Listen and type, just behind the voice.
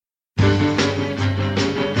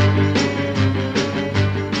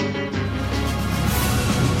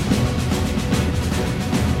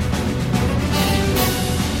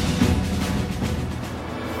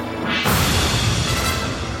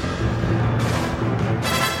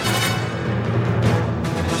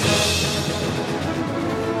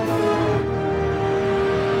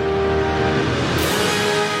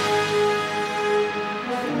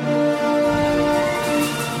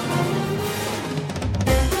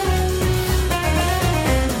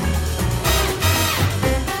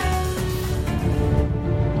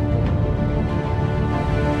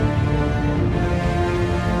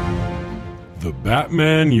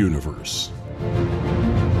Batman Universe.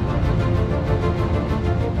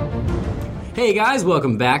 Hey guys,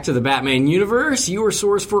 welcome back to the Batman Universe, your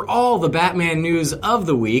source for all the Batman news of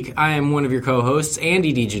the week. I am one of your co-hosts,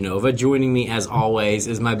 Andy DiGenova. Joining me, as always,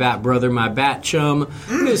 is my Bat brother, my Bat chum,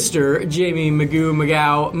 Mr. Jamie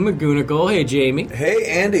McGoonicle. Hey, Jamie. Hey,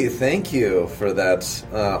 Andy. Thank you for that.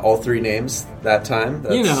 All three names that time.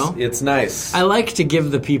 It's nice. I like to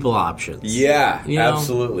give the people options. Yeah,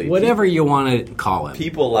 absolutely. Whatever you want to call it.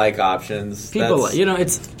 People like options.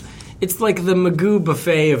 It's like the Magoo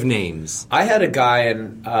buffet of names. I had a guy,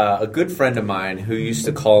 and a good friend of mine, who used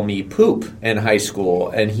to call me Poop in high school,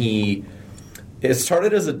 and it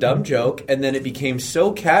started as a dumb joke, and then it became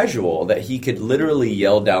so casual that he could literally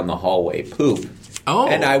yell down the hallway, "Poop." Oh.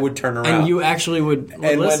 And I would turn around. And you actually would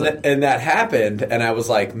listen. And that happened, and I was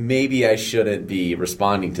like, maybe I shouldn't be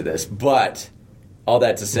responding to this, but... all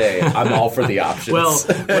that to say, I'm all for the options.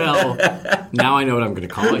 Well, now I know what I'm going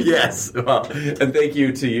to call it. Yes. Well, and thank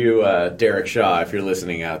you to you, Derek Shaw, if you're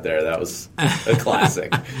listening out there. That was a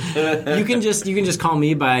classic. You can just call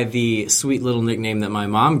me by the sweet little nickname that my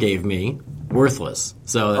mom gave me, Worthless.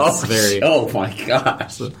 So that's very... Oh, my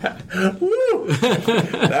gosh. Woo!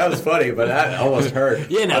 That was funny, but that almost hurt.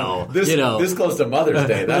 This close to Mother's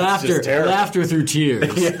Day, that's just terrible. Laughter through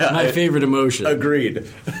tears. My favorite emotion. Agreed.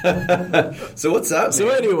 So what's up, man? So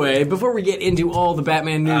anyway, before we get into all the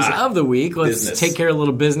Batman news of the week, let's take care of a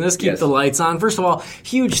little business, keep the lights on. First of all,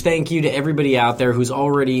 huge thank you to everybody out there who's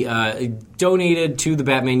already donated to the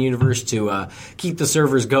Batman Universe to keep the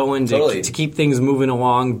servers going, to keep things moving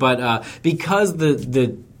along. But because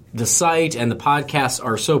the site and the podcasts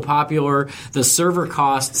are so popular, the server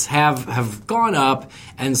costs have gone up,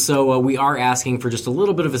 and so we are asking for just a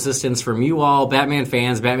little bit of assistance from you all, Batman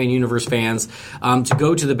fans, Batman Universe fans, to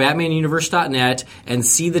go to the BatmanUniverse.net and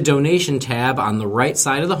see the donation tab on the right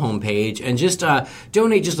side of the homepage, and just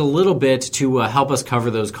donate just a little bit to help us cover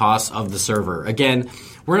those costs of the server. Again,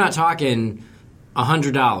 we're not talking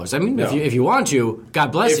 $100. I mean, if you want to,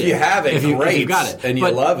 God bless you. If you have it, great. If you got it, and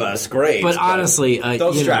you love us, great. But honestly,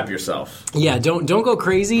 don't strap yourself. Yeah, don't go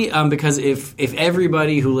crazy. Because if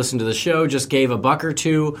everybody who listened to the show just gave $1 or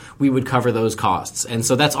 $2, we would cover those costs. And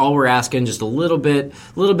so that's all we're asking, just a little bit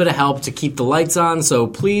of help to keep the lights on. So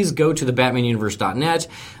please go to the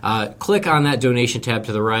BatmanUniverse.net, click on that donation tab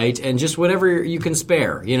to the right, and just whatever you can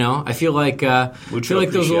spare. I feel like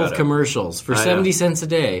those little commercials for 70 cents a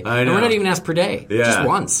day. I know. And we're not even asked per day. Yeah. Just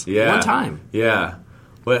once. Yeah. One time. Yeah.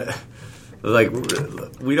 But,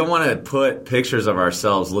 we don't want to put pictures of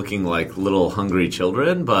ourselves looking like little hungry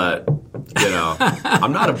children, but,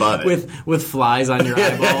 I'm not above it. With flies on your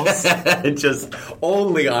eyeballs? Just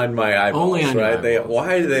only on my eyeballs, only on right? Your eyeballs.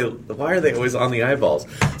 Why are they always on the eyeballs?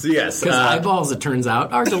 So, yes. Because eyeballs, it turns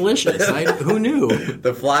out, are delicious. Who knew?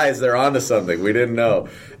 The flies, they're onto something. We didn't know.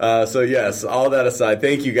 So, yes, all that aside,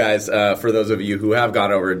 thank you guys for those of you who have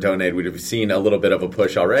gone over and donated. We've seen a little bit of a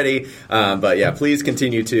push already. But, yeah, please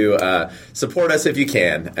continue to support us if you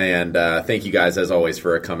can. And thank you guys, as always,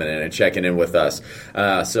 for coming in and checking in with us.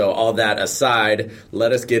 So, all that aside,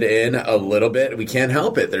 let us get in a little bit. We can't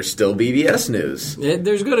help it. There's still BBS news.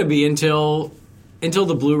 There's going to be until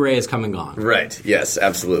the Blu-ray is come and gone. Right. Yes,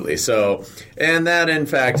 absolutely. So, and that, in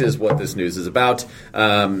fact, is what this news is about.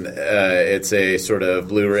 It's a sort of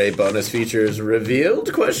Blu-ray bonus features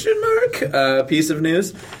revealed, piece of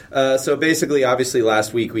news. So basically, obviously,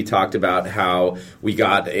 last week we talked about how we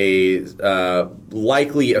got a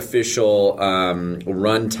likely official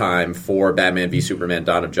runtime for Batman v Superman: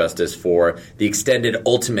 Dawn of Justice for the extended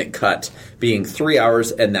Ultimate Cut being 3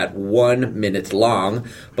 hours and that 1 minute long.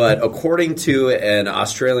 But according to an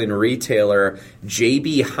Australian retailer,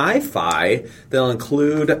 JB Hi-Fi, they'll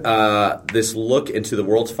include this look into the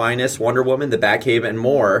world's finest, Wonder Woman, the Batcave, and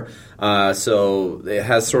more. So it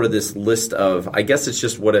has sort of this list of, I guess it's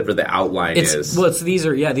just whatever the outline is. Well, these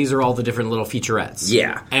are all the different little featurettes.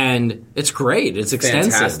 Yeah. And it's great. It's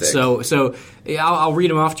extensive. Fantastic. So I'll read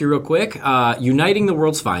them off to you real quick. Uniting the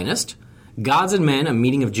World's Finest, Gods and Men, A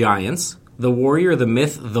Meeting of Giants, The Warrior, The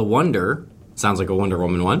Myth, The Wonder. Sounds like a Wonder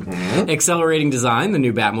Woman one. Mm-hmm. Accelerating Design, the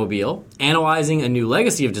new Batmobile. Analyzing a New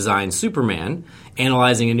Legacy of Design, Superman.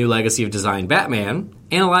 Analyzing a New Legacy of Design, Batman.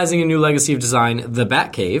 Analyzing a New Legacy of Design, The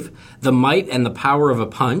Batcave. The Might and the Power of a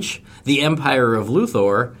Punch. The Empire of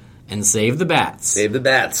Luthor. And Save the Bats. Save the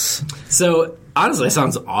Bats. So, honestly, it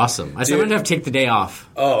sounds awesome. I would have to take the day off.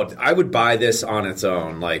 Oh, I would buy this on its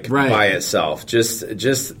own, by itself. Just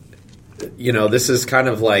this is kind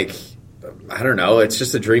of like, I don't know, it's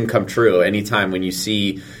just a dream come true anytime when you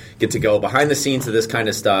see get to go behind the scenes of this kind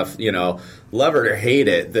of stuff, love it or hate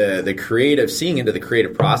it, the creative, seeing into the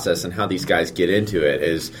creative process and how these guys get into it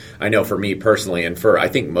is, I know for me personally, and for I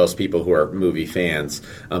think most people who are movie fans,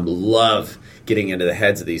 love getting into the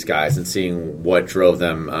heads of these guys and seeing what drove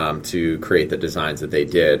them to create the designs that they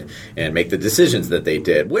did and make the decisions that they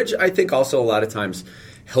did, which I think also a lot of times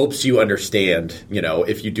helps you understand,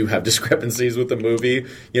 if you do have discrepancies with the movie,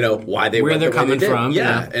 why they where went they're the way coming they did. from.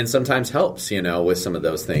 Yeah, and sometimes helps, with some of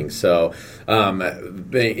those things. So, I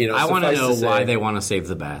want to know why they want to save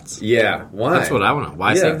the bats. Yeah, why? That's what I want to know.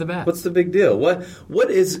 Why save the bats? What's the big deal? What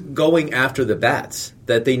is going after the bats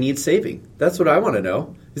that they need saving? That's what I want to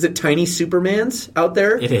know. Is it tiny Supermans out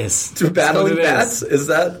there? It is. Battling bats? Is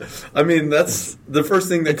that? That's the first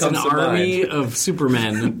thing that comes to mind. It's an army of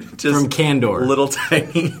Supermen from Kandor. Little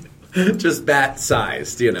tiny, just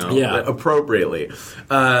bat-sized, appropriately.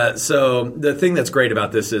 So the thing that's great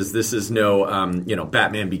about this is no,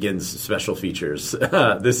 Batman Begins special features.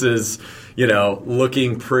 This is,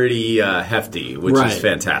 looking pretty hefty, which is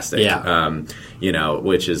fantastic. Yeah.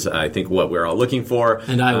 Which is, I think, what we're all looking for.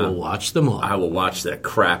 And I will watch them all. I will watch the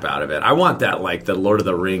crap out of it. I want that, like the Lord of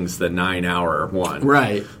the Rings, the 9-hour one.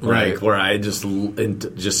 Right. Where I just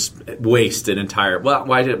waste an entire... Well,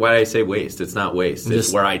 why did I say waste? It's not waste.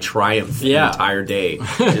 It's where I triumph an entire day,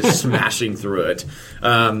 just smashing through it.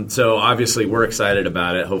 So, obviously, we're excited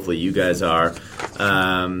about it. Hopefully, you guys are.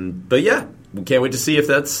 But, yeah, we can't wait to see if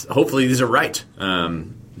that's... Hopefully, these are right.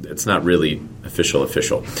 It's not really official.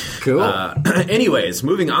 Cool. Anyways,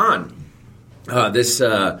 moving on. This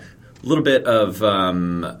little bit of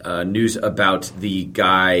news about the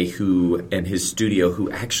guy who and his studio who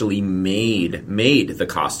actually made the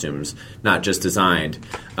costumes, not just designed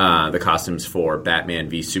the costumes for Batman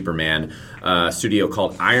v Superman. Studio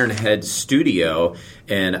called Ironhead Studio,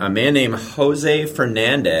 and a man named Jose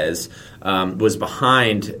Fernandez was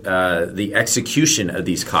behind the execution of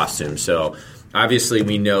these costumes. So. Obviously,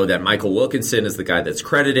 we know that Michael Wilkinson is the guy that's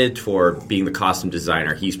credited for being the costume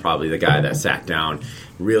designer. He's probably the guy that sat down,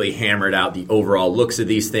 really hammered out the overall looks of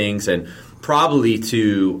these things, and probably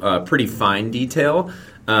to pretty fine detail.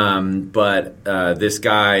 But this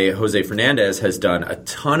guy, Jose Fernandez, has done a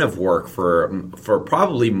ton of work for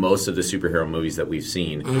probably most of the superhero movies that we've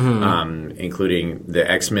seen, including the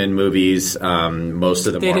X-Men movies, most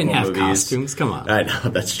of the Marvel movies. They didn't have costumes. Come on. I know,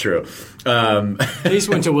 that's true. They just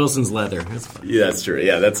went to Wilson's Leather. Yeah, that's true.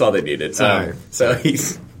 Yeah, that's all they needed. So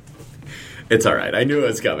he's... It's all right. I knew it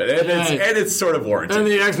was coming. And it's sort of warranted. And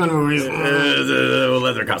the X-Men movies.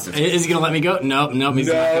 Leather costumes. Is he going to let me go? Nope.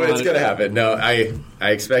 It's going to happen. No, I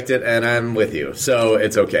expect it, and I'm with you. So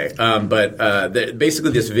it's okay. But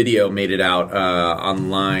basically this video made it out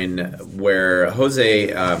online where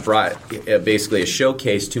Jose brought basically a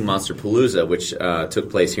showcase to Monsterpalooza, which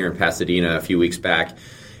took place here in Pasadena a few weeks back.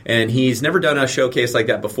 And he's never done a showcase like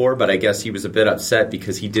that before, but I guess he was a bit upset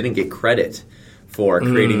because he didn't get credit for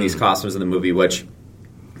creating these costumes in the movie, which,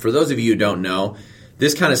 for those of you who don't know,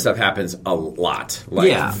 this kind of stuff happens a lot.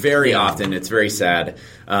 Very often. It's very sad.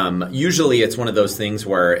 Usually it's one of those things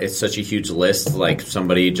where it's such a huge list, like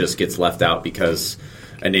somebody just gets left out because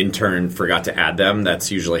an intern forgot to add them.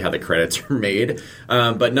 That's usually how the credits are made.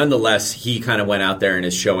 But nonetheless, he kind of went out there and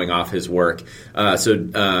is showing off his work.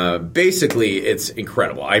 So basically, it's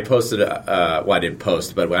incredible. I posted, I didn't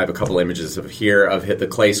post, but I have a couple images of the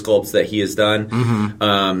clay sculpts that he has done.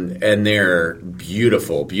 And they're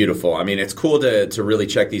beautiful, beautiful. I mean, it's cool to really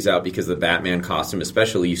check these out because the Batman costume,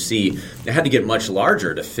 especially, you see, it had to get much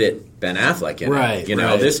larger to fit Ben Affleck in it. You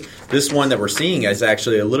know, this one that we're seeing is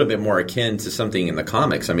actually a little bit more akin to something in the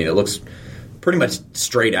comics. I mean, it looks pretty much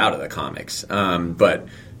straight out of the comics. But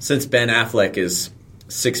since Ben Affleck is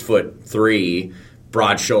 6'3",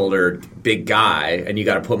 broad-shouldered, big guy, and you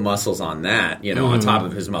got to put muscles on that, on top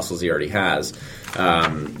of his muscles he already has,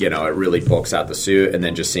 it really bulks out the suit. And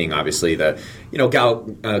then just seeing, obviously, Gal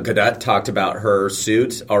Gadot talked about her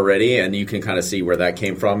suit already, and you can kind of see where that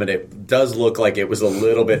came from. And it does look like it was a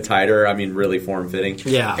little bit tighter. I mean, really form-fitting.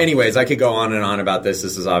 Yeah. Anyways, I could go on and on about this.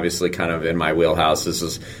 This is obviously kind of in my wheelhouse.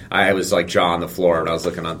 I was like jaw on the floor when I was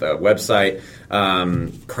looking at the website.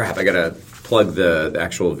 I got to plug the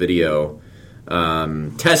actual video.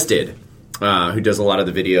 Tested, who does a lot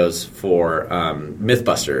of the videos for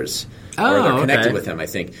Mythbusters. Or they're connected with him, I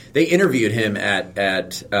think. They interviewed him at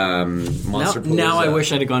Monsterpalooza. Now I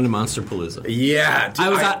wish I'd have gone to Monsterpalooza. Yeah. Dude,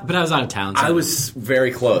 but I was out of town. So. I was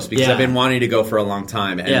very close because I've been wanting to go for a long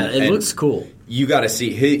time. And, it looks cool. You got to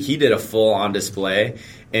see. He did a full-on display,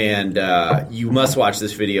 and you must watch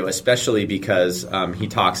this video, especially because he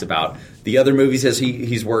talks about the other movies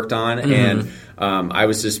he's worked on. And I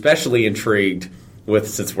was especially intrigued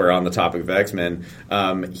since we're on the topic of X-Men,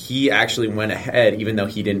 he actually went ahead, even though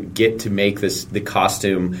he didn't get to make the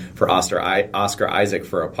costume for Oscar Isaac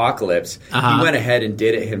for Apocalypse, he went ahead and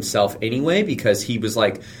did it himself anyway, because he was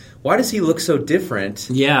like, why does he look so different?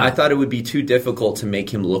 Yeah. I thought it would be too difficult to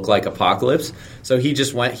make him look like Apocalypse. So he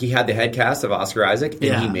just he had the head cast of Oscar Isaac,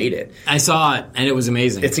 and he made it. I saw it, and it was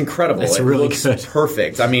amazing. It's incredible. It's really good.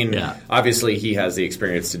 Perfect. I mean, obviously he has the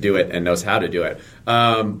experience to do it and knows how to do it.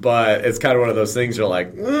 But it's kind of one of those things you're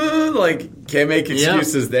like, can't make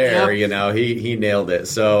excuses there. You know, he nailed it.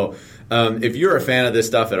 So if you're a fan of this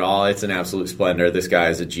stuff at all, it's an absolute splendor. This guy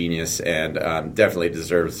is a genius and definitely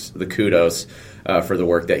deserves the kudos for the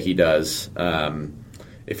work that he does.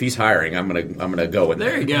 If he's hiring, I'm gonna go in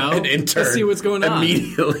there. You go. And intern. Let's see what's going on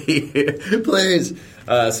immediately, please.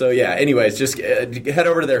 So yeah. Anyways, just head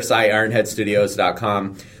over to their site,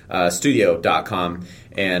 ironheadstudios.com,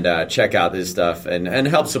 and check out this stuff and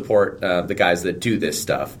help support the guys that do this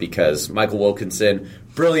stuff, because Michael Wilkinson,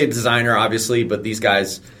 brilliant designer, obviously, but these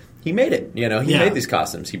guys, he made it. You know, he made these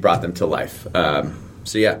costumes. He brought them to life.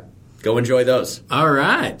 So yeah, go enjoy those. All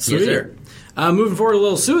right, sweet. Yes, sir. Moving forward, a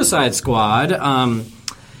little Suicide Squad.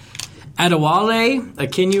 Adewale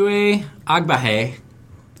Akinwumi Agbaje.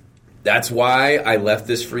 That's why I left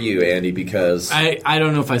this for you, Andy, because I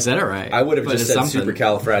don't know if I said it right. I would have just said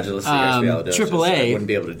supercalifragilisticexpialidocious. AAA. I wouldn't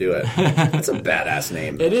be able to do it. It's a badass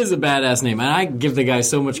name. It is a badass name, and I give the guy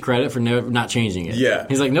so much credit for not changing it. Yeah,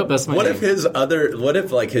 he's like, nope, that's my name. What if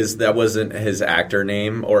that wasn't his actor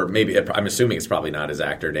name, or maybe I'm assuming it's probably not his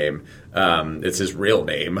actor name. It's his real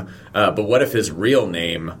name. But what if his real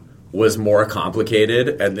name was more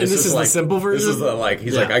complicated? And this is like, the simple version. This is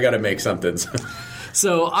he's like, I got to make something.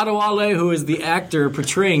 So Adewale, who is the actor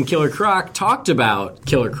portraying Killer Croc, talked about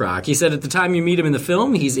Killer Croc. He said at the time you meet him in the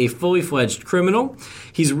film, he's a fully fledged criminal.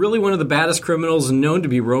 He's really one of the baddest criminals known to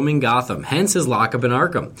be roaming Gotham, hence his lockup in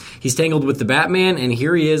Arkham. He's tangled with the Batman, and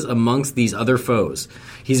here he is amongst these other foes.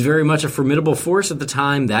 He's very much a formidable force at the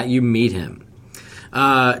time that you meet him.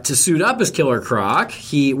 To suit up as Killer Croc,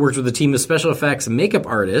 he worked with a team of special effects makeup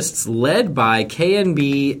artists led by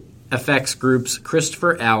KNB Effects Group's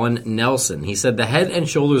Christopher Allen Nelson. He said the head and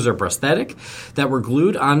shoulders are prosthetic that were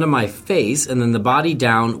glued onto my face, and then the body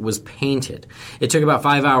down was painted. It took about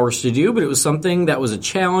 5 hours to do, but it was something that was a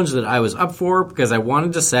challenge that I was up for because I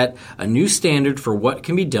wanted to set a new standard for what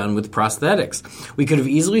can be done with prosthetics. We could have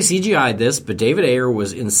easily CGI'd this, but David Ayer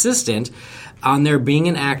was insistent on there being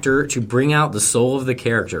an actor to bring out the soul of the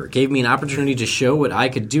character. It gave me an opportunity to show what I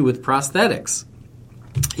could do with prosthetics.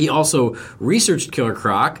 He also researched Killer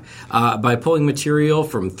Croc by pulling material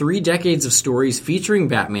from 3 decades of stories featuring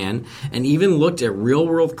Batman, and even looked at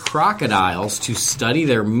real-world crocodiles to study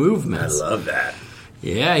their movements. I love that.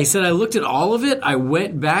 Yeah, he said, I looked at all of it. I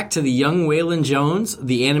went back to the Young Waylon Jones,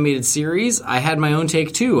 the animated series. I had my own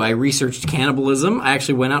take, too. I researched cannibalism. I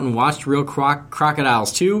actually went out and watched real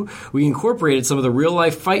crocodiles, too. We incorporated some of the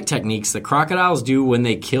real-life fight techniques that crocodiles do when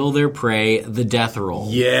they kill their prey, the death roll.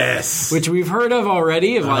 Yes. Which we've heard of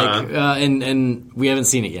already, and we haven't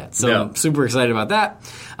seen it yet. So I'm super excited about that.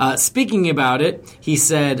 Speaking about it, he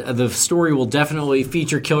said the story will definitely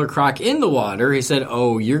feature Killer Croc in the water. He said,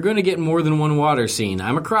 oh, you're going to get more than one water scene.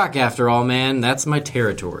 I'm a croc after all, man. That's my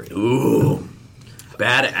territory. Ooh.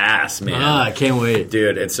 Badass, man. I can't wait.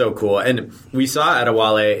 Dude, it's so cool. And we saw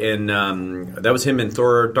Adewale in, that was him in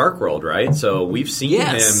Thor Dark World, right? So we've seen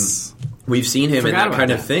him in that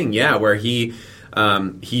kind of thing. Yeah, where he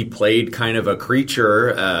played kind of a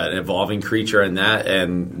creature, an evolving creature in that,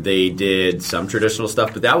 and they did some traditional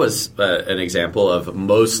stuff, but that was an example of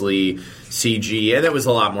mostly CG, and it was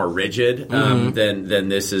a lot more rigid than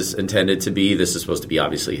this is intended to be. This is supposed to be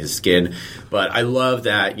obviously his skin, but I love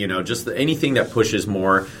that, just anything that pushes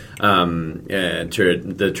more to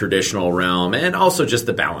the traditional realm, and also just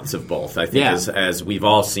the balance of both. I think as we've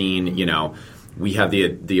all seen, we have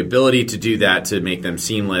the ability to do that, to make them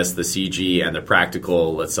seamless, the CG and the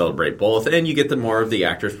practical. Let's celebrate both, and you get the more of the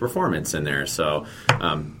actor's performance in there. So,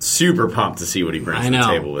 super pumped to see what he brings to the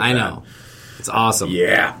table with that. I know. It's awesome.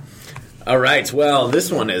 Yeah. All right. Well,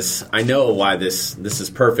 this one is, I know why this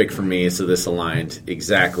is perfect for me, so this aligned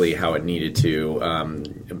exactly how it needed to,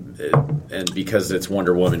 and because it's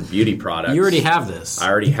Wonder Woman beauty products. You already have this. I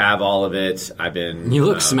already have all of it. You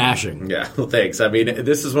look smashing. Yeah, well, thanks. I mean,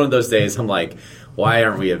 this is one of those days I'm like, why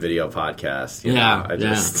aren't we a video podcast?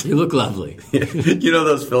 You look lovely.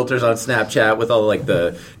 Those filters on Snapchat with all like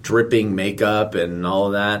the dripping makeup and all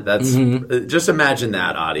of that? That's just imagine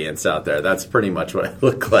that, audience out there. That's pretty much what I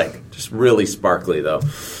look like. Just really sparkly, though.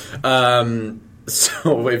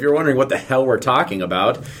 So if you're wondering what the hell we're talking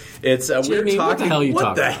about, it's Jimmy, we're talking. What the hell are we talking about?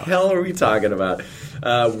 What the hell are we talking about?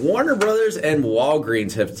 Warner Brothers and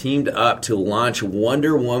Walgreens have teamed up to launch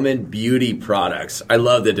Wonder Woman beauty products. I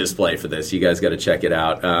love the display for this. You guys got to check it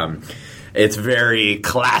out. It's very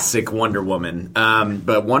classic Wonder Woman.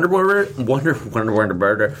 But Warner Brothers,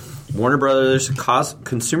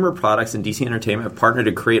 Consumer Products, and DC Entertainment have partnered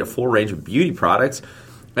to create a full range of beauty products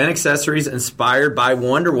and accessories inspired by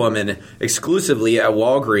Wonder Woman exclusively at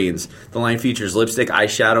Walgreens. The line features lipstick,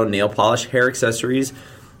 eyeshadow, nail polish, hair accessories,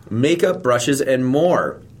 makeup, brushes, and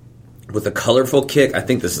more. With a colorful kick, I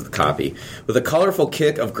think this is the copy. With a colorful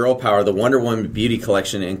kick of girl power, the Wonder Woman Beauty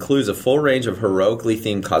Collection includes a full range of heroically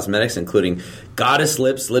themed cosmetics, including Goddess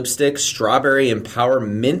Lips lipstick, Strawberry Empower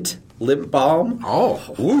Mint lip balm. Oh,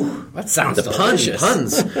 ooh, that sounds delicious.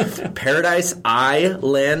 Puns. Paradise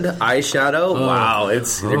Island eyeshadow. Oh. Wow,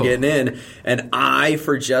 they're getting in. An Eye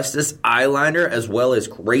for Justice eyeliner, as well as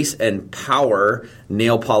Grace and Power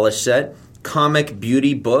nail polish set. Comic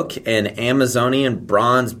beauty book, and Amazonian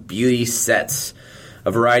bronze beauty sets. A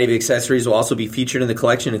variety of accessories will also be featured in the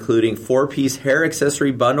collection, including 4-piece hair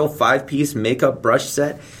accessory bundle, 5-piece makeup brush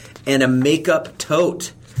set, and a makeup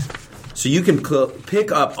tote. So you can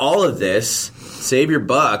pick up all of this, save your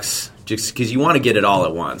bucks, just because you want to get it all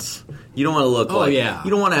at once. You don't want to look you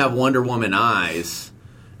don't want to have Wonder Woman eyes,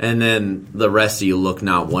 and then the rest of you look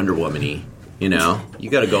not Wonder Woman-y. You know, you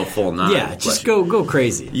got to go full 9. Yeah, just go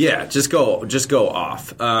crazy. Yeah, just go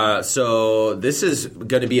off. So this is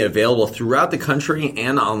going to be available throughout the country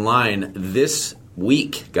and online this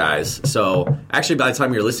week, guys. So actually, by the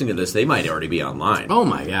time you're listening to this, they might already be online. Oh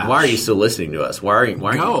my gosh! Why are you still listening to us? Why aren't you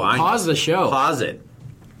buying pause the show. Pause it.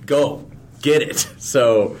 Go get it.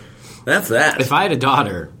 So that's that. If I had a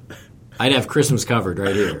daughter, I'd have Christmas covered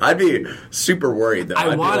right here. I'd be super worried, though.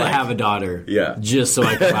 I want to have a daughter. Yeah. Just so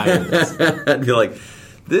I can buy her this. I'd be like,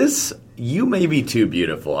 you may be too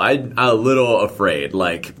beautiful. I'm a little afraid.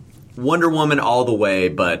 Like, Wonder Woman all the way,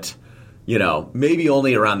 but, maybe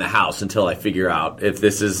only around the house until I figure out if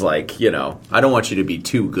this is like, I don't want you to be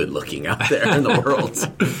too good looking out there in the world.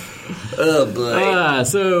 Oh, boy.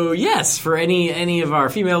 So, yes, for any of our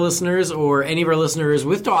female listeners or any of our listeners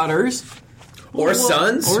with daughters... Or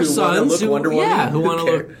sons who want to look Wonder Woman. Yeah, who want to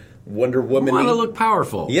look Wonder Woman. Want to look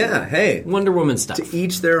powerful. Yeah, hey. Wonder Woman stuff. To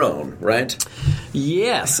each their own, right?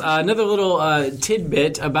 Yes. Another little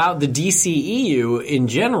tidbit about the DCEU in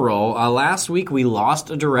general. Last week we lost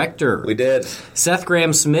a director. We did. Seth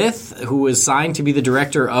Grahame-Smith, who was signed to be the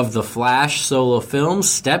director of the Flash solo film,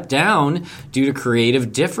 stepped down due to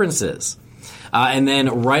creative differences. And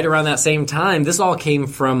then right around that same time, this all came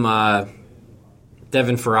from...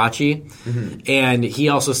 Devin Faraci, and he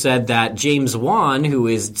also said that James Wan, who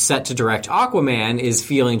is set to direct Aquaman, is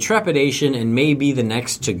feeling trepidation and may be the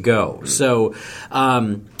next to go. So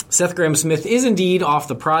Seth Grahame-Smith is indeed off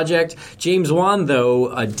the project. James Wan,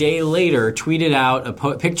 though, a day later tweeted out a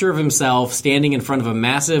picture of himself standing in front of a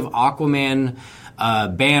massive Aquaman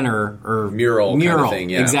banner or mural kind of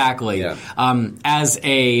thing, yeah. Exactly. Yeah. As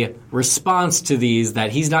a response to these,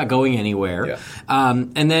 that he's not going anywhere. Yeah.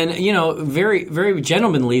 And then, very, very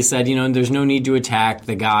gentlemanly said, there's no need to attack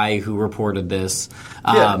the guy who reported this.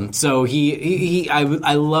 So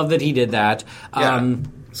I love that he did that.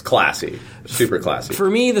 It's classy. Super classy. For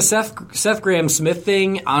me, the Seth Grahame-Smith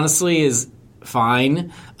thing, honestly, is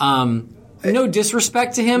fine. No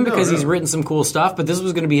disrespect to him because he's written some cool stuff, but this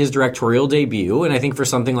was going to be his directorial debut, and I think for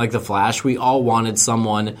something like The Flash, we all wanted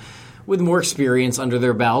someone with more experience under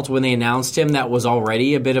their belt. When they announced him, that was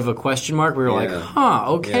already a bit of a question mark. We were like,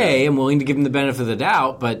 okay, I'm willing to give him the benefit of the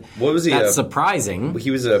doubt, but what was he, that's surprising. He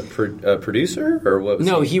was a producer? Or what was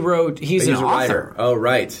no, he wrote, he's an author. Writer. Oh,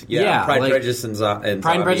 right. Yeah, Pride, Prejudice, and Zombies.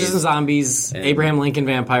 Pride, Prejudice, and Zombies, and Abraham Lincoln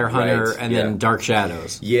Vampire Hunter, and then Dark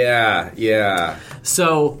Shadows. Yeah.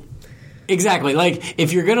 So... Exactly. Like,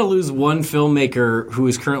 if you're going to lose one filmmaker who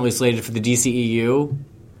is currently slated for the DCEU,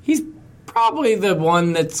 he's probably the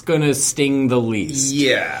one that's going to sting the least.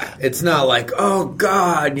 Yeah. It's not like, oh,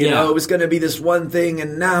 God, you know, it was going to be this one thing,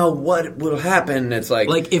 and now what will happen? It's like...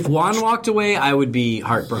 Like, if Juan walked away, I would be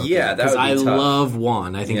heartbroken. Yeah, that would be tough. I love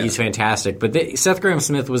Juan. I think he's fantastic. But Seth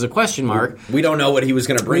Grahame-Smith was a question mark. We don't know what he was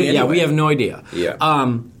going to bring anyway. Yeah, we have no idea. Yeah.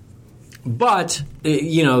 But,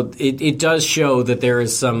 it does show that there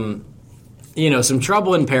is some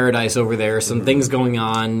trouble in paradise over there, some things going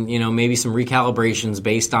on, maybe some recalibrations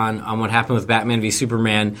based on what happened with Batman v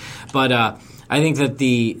Superman. But I think that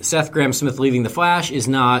the Seth Grahame-Smith leaving The Flash is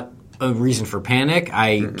not a reason for panic.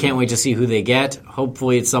 I can't wait to see who they get.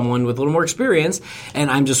 Hopefully it's someone with a little more experience.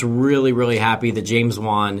 And I'm just really, really happy that James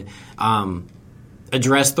Wan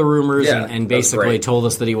addressed the rumors and basically told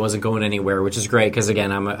us that he wasn't going anywhere, which is great because,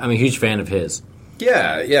 again, I'm a huge fan of his.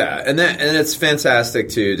 Yeah, and it's fantastic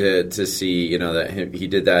too to see that he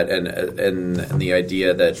did that, and the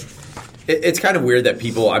idea that it's kind of weird that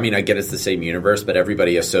people. I mean, I get it's the same universe, but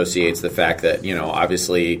everybody associates the fact that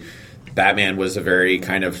obviously Batman was a very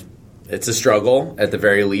kind of. It's a struggle, at the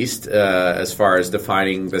very least, as far as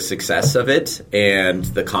defining the success of it and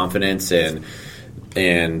the confidence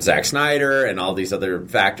in Zack Snyder and all these other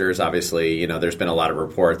factors. Obviously, there's been a lot of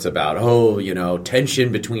reports about,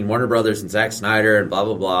 tension between Warner Brothers and Zack Snyder and blah,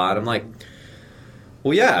 blah, blah. And I'm like,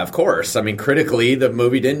 well, yeah, of course. I mean, critically, the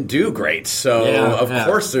movie didn't do great. So, of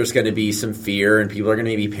course, there's going to be some fear and people are going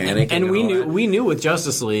to be panicking. And we knew with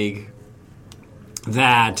Justice League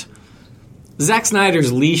that Zack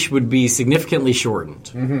Snyder's leash would be significantly shortened.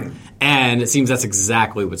 Mm-hmm. And it seems that's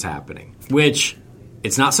exactly what's happening, which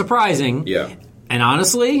it's not surprising. Yeah. And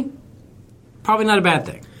honestly, probably not a bad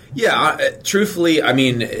thing. Yeah, truthfully, I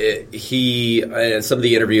mean, some of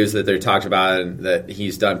the interviews that they talked about and that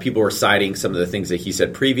he's done, people were citing some of the things that he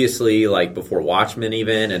said previously, like before Watchmen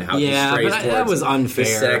even, and how he strays towards that was unfair.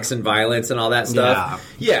 Sex and violence and all that stuff.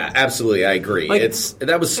 Yeah, absolutely, I agree.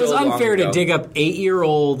 That was so long ago. It was unfair to dig up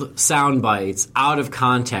 8-year-old sound bites out of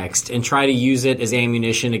context and try to use it as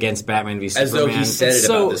ammunition against Batman v Superman. As though he said it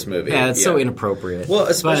about this movie. Yeah, it's so inappropriate. Well,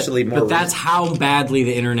 especially but that's how badly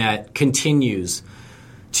the internet continues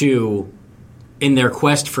to, in their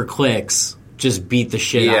quest for clicks, just beat the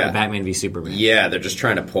shit out of Batman v Superman. Yeah, they're just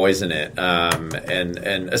trying to poison it.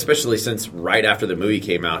 And especially since right after the movie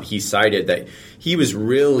came out, he cited that he was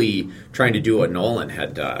really trying to do what Nolan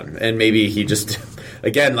had done. And maybe he just,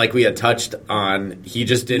 again, like we had touched on, he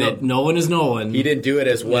just didn't... Nolan is Nolan. He didn't do it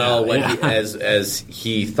as well as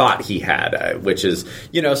he thought he had, which is,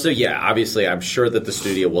 so yeah, obviously I'm sure that the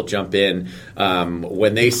studio will jump in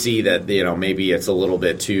when they see that, maybe it's a little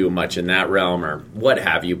bit too much in that realm or what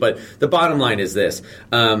have you. But the bottom line is this.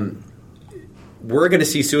 We're going to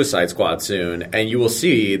see Suicide Squad soon, and you will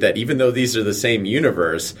see that even though these are the same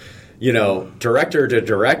universe, director to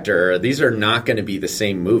director, these are not going to be the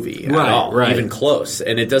same movie at all, even close.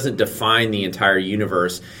 And it doesn't define the entire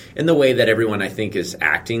universe in the way that everyone, I think, is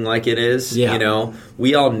acting like it is. Yeah.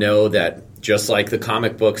 We all know that just like the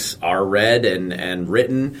comic books are read and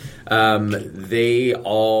written, they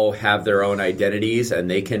all have their own identities and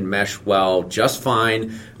they can mesh well just fine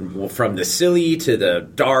from the silly to the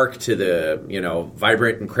dark to the,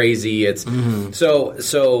 vibrant and crazy. It's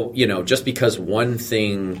so, just because one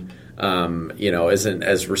thing isn't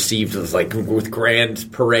as received as like with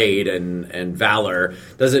grand parade and valor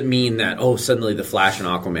doesn't mean that suddenly the Flash and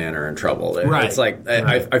Aquaman are in trouble. It's like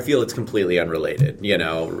I feel it's completely unrelated.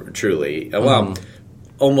 Truly, well,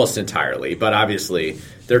 almost entirely, but obviously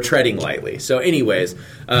they're treading lightly. So, anyways.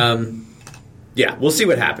 Yeah, we'll see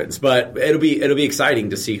what happens, but it'll be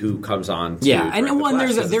exciting to see who comes on.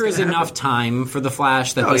 There is enough time for the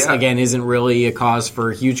Flash that this again isn't really a cause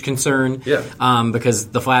for huge concern. Yeah, because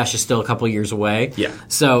the Flash is still a couple years away. Yeah,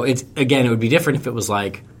 so it would be different if it was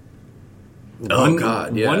like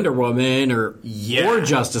Wonder Woman or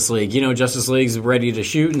Justice League. Justice League's ready to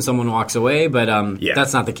shoot and someone walks away, but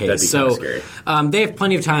that's not the case. So they have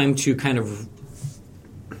plenty of time to kind of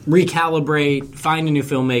recalibrate, find a new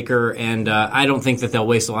filmmaker, and I don't think that they'll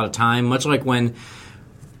waste a lot of time. Much like when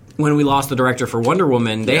we lost the director for Wonder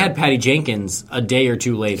Woman, they had Patty Jenkins a day or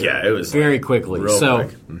two later. Yeah, it was very quickly. So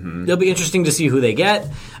it'll be interesting to see who they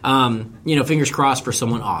get. Fingers crossed for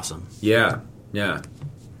someone awesome. Yeah. I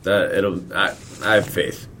have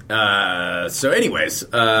faith. So, anyways,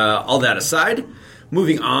 all that aside,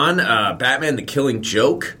 moving on. Batman: The Killing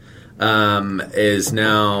Joke is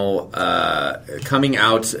now coming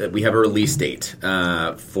out. We have a release date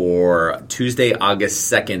for Tuesday,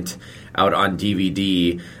 August 2nd, out on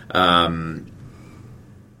DVD.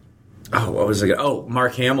 What was it?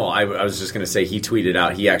 Mark Hamill. I was just going to say he tweeted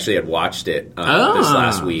out he actually had watched it this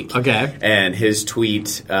last week. Okay. And his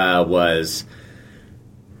tweet was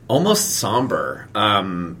almost somber.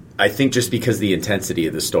 I think just because of the intensity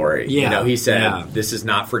of the story. Yeah. He said, this is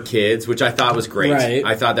not for kids, which I thought was great. Right.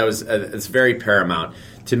 I thought that was it's very paramount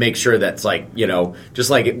to make sure that's like,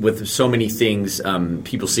 just like with so many things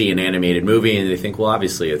people see an animated movie and they think, well,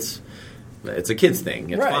 obviously it's a kid's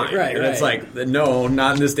thing. It's fine. And it's like, no,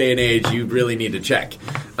 not in this day and age. You really need to check.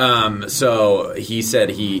 So he said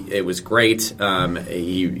it was great.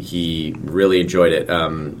 He really enjoyed it,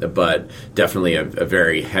 but definitely a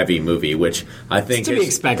very heavy movie, which I think be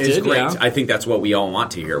expected. Is great. Yeah. I think that's what we all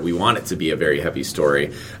want to hear. We want it to be a very heavy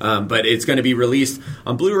story. But it's going to be released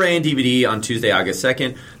on Blu-ray and DVD on Tuesday, August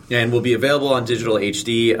 2nd. and will be available on digital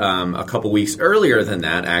HD a couple weeks earlier than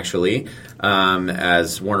that, actually,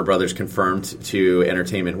 as Warner Brothers confirmed to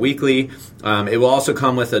Entertainment Weekly. It will also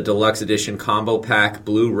come with a deluxe edition combo pack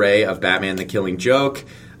Blu-ray of Batman the Killing Joke.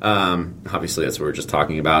 Obviously, that's what we were just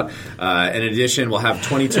talking about. In addition, we'll have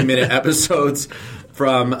 22-minute episodes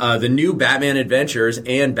from the new Batman Adventures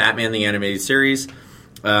and Batman the Animated Series.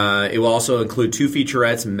 It will also include 2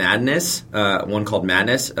 featurettes, Madness, one called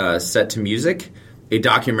Madness, set to music, a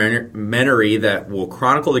documentary that will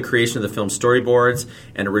chronicle the creation of the film's storyboards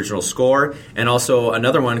and original score, and also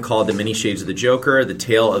another one called The Many Shades of the Joker, The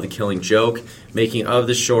Tale of the Killing Joke, making of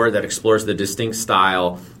the short that explores the distinct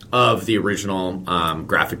style of the original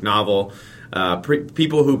graphic novel.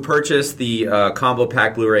 People who purchase the combo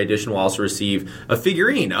pack Blu-ray edition will also receive a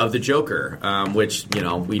figurine of the Joker, which,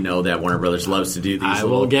 we know that Warner Brothers loves to do these. I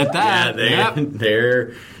will get that. Yeah,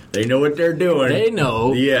 they know what they're doing. They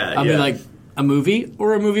know. Yeah, I mean, like a movie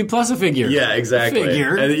or a movie plus a figure. Yeah, exactly.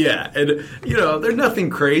 Figure. And they're nothing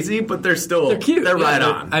crazy, but they're cute. They're right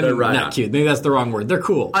on. They're right not on. Cute. Maybe that's the wrong word. They're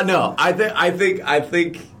cool. No, I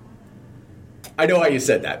think. I know why you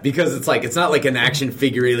said that, because it's not like an action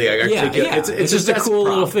figure really. It's just a cool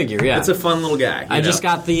little figure. Yeah, it's a fun little guy. I just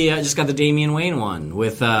got the Damian Wayne one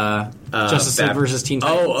with Justice League versus Teen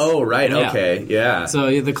Titans. Oh, right, Yeah. Okay, yeah.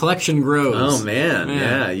 So the collection grows. Oh man,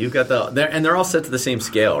 yeah. You've got they're all set to the same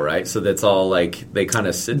scale, right? So that's all like they kind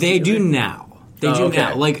of sit. They together. do now. They do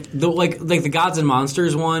now. Like the Gods and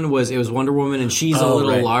Monsters one was Wonder Woman, and she's a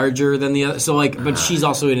little larger than the other. So but she's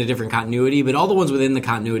also in a different continuity. But all the ones within the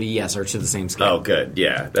continuity, yes, are to the same scale. Oh, good.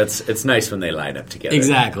 Yeah, it's nice when they line up together.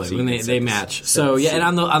 Exactly, so when they match. So and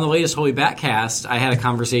on the latest Holy Batcast, I had a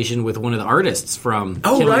conversation with one of the artists from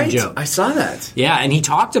Killing Joke. I saw that. Yeah, and he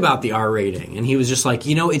talked about the R rating, and he was just like,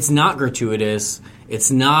 it's not gratuitous. It's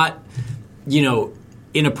not,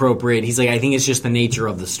 inappropriate. He's like, I think it's just the nature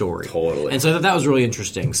of the story. Totally. And so that was really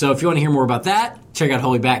interesting. So if you want to hear more about that, check out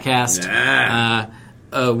Holy Batcast,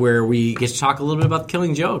 where we get to talk a little bit about the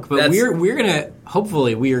Killing Joke. But we're gonna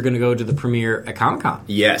hopefully we are gonna go to the premiere at Comic-Con.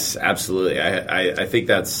 Yes, absolutely. I think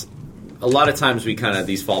that's a lot of times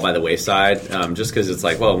these fall by the wayside, just because it's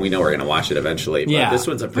like, well, we know we're going to watch it eventually. But this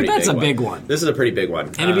one's a pretty big one. That's a big one. This is a pretty big one.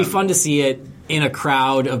 And it'd be fun to see it in a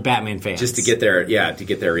crowd of Batman fans. Just to get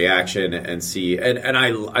their reaction and see. And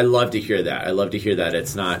I love to hear that. I love to hear that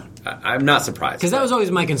it's not, I'm not surprised. Because that was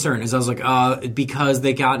always my concern, is I was like, because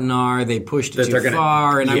they got an R, they pushed it too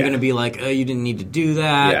far, and I'm going to be like, you didn't need to do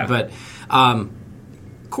that. Yeah. But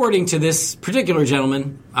according to this particular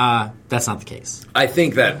gentleman, that's not the case. I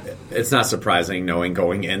think that it's not surprising, knowing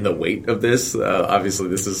going in the weight of this. Obviously,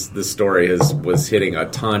 this story was hitting a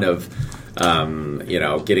ton of,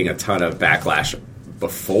 getting a ton of backlash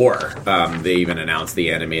before they even announced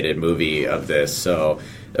the animated movie of this. So,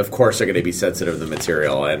 of course, they're going to be sensitive to the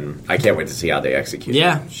material, and I can't wait to see how they execute it.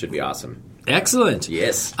 It should be awesome. Excellent.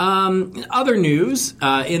 Yes. Other news,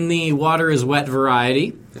 in the water is wet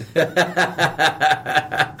variety,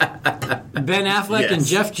 Ben Affleck and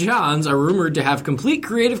Jeff Johns are rumored to have complete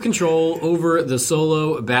creative control over the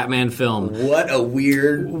solo Batman film. What a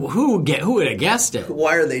weird... Who would have guessed it?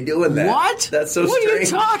 Why are they doing that? What? That's so strange. What are you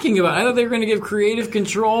talking about? I thought they were going to give creative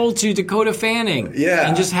control to Dakota Fanning. Yeah.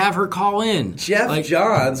 And just have her call in. Jeff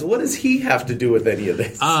Johns, what does he have to do with any of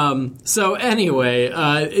this? So anyway,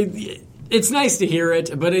 it's nice to hear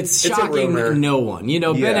it, but it's shocking no one. Ben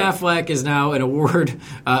Affleck is now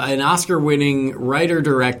an Oscar-winning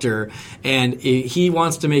writer-director, and he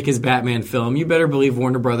wants to make his Batman film. You better believe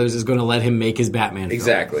Warner Brothers is going to let him make his Batman film.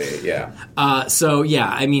 Exactly, yeah.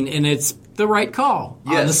 And it's the right call,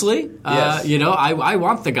 honestly. Yes. I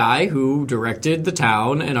want the guy who directed The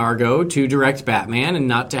Town and Argo to direct Batman and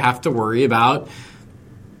not to have to worry about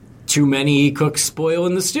too many cooks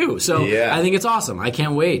spoiling the stew. So I think it's awesome. I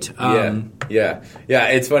can't wait. Yeah.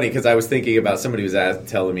 It's funny because I was thinking about somebody was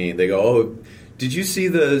telling me, they go, "Oh, did you see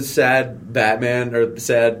the sad Batman or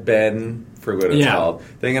Sad Ben?" For what it's called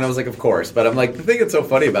thing, and I was like, "Of course." But I'm like, the thing that's so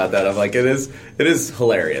funny about that, I'm like, it is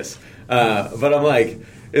hilarious. But I'm like,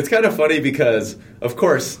 it's kind of funny because, of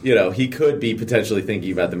course, he could be potentially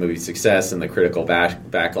thinking about the movie's success and the critical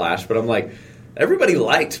backlash. But I'm like, everybody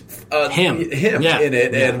liked him in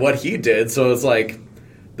it and what he did. So it's like,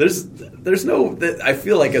 there's no. I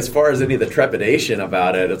feel like as far as any of the trepidation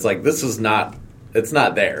about it, it's like this is not. It's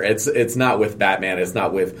not there. It's not with Batman. It's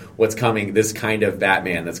not with what's coming. This kind of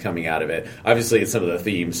Batman that's coming out of it. Obviously, it's some of the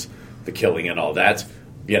themes, the killing and all that.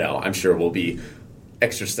 I'm sure will be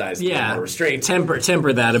exercised with more restraint. Temper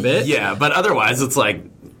that a bit. Yeah, but otherwise, it's like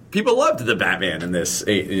people loved the Batman in this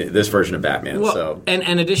version of Batman. Well, so, and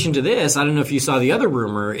in addition to this, I don't know if you saw the other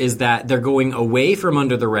rumor is that they're going away from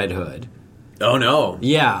Under the Red Hood. Oh, no.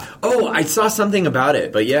 Yeah. Oh, I saw something about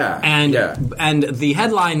it, but yeah. And the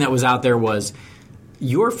headline that was out there was,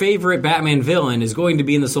 your favorite Batman villain is going to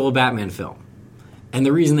be in the solo Batman film. And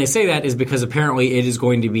the reason they say that is because apparently it is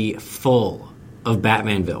going to be full of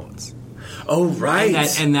Batman villains. Oh,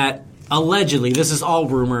 right. And that allegedly, this is all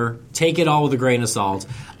rumor, take it all with a grain of salt,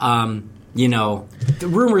 the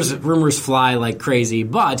rumors fly like crazy,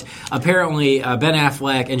 but apparently Ben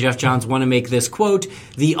Affleck and Geoff Johns want to make this, quote,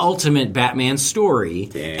 the ultimate Batman story,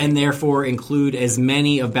 and therefore include as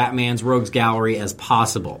many of Batman's rogues gallery as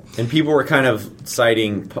possible. And people were kind of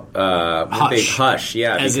citing Hush,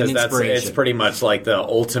 yeah, as because it's pretty much like the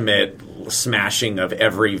ultimate smashing of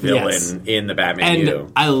every villain in the Batman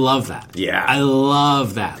and I love that. Yeah. I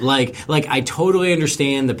love that. Like I totally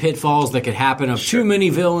understand the pitfalls that could happen of too many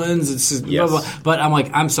villains. It's blah, blah, but I'm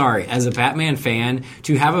like, I'm sorry, as a Batman fan,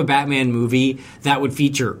 to have a Batman movie that would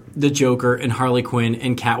feature the Joker and Harley Quinn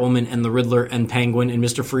and Catwoman and the Riddler and Penguin and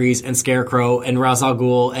Mr. Freeze and Scarecrow and Ra's al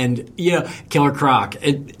Ghul and Killer Croc.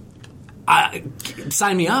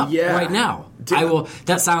 Sign me up right now. I will.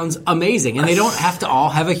 That sounds amazing, and they don't have to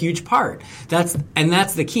all have a huge part. That's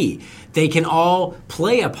the key. They can all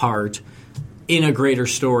play a part in a greater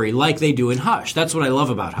story, like they do in Hush. That's what I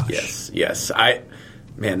love about Hush. Yes.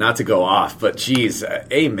 Man, not to go off, but geez,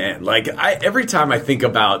 amen. Like every time I think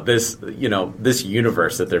about this, this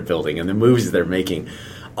universe that they're building and the movies they're making,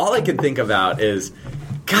 all I can think about is,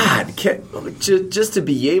 God, just to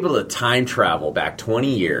be able to time travel back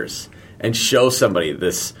 20 years and show somebody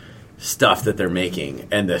this stuff that they're making,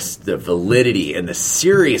 and the validity and the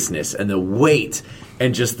seriousness and the weight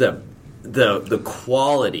and just the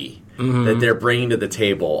quality that they're bringing to the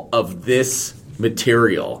table of this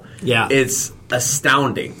material. Yeah, it's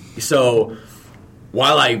astounding. So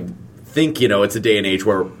while I think it's a day and age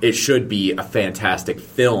where it should be a fantastic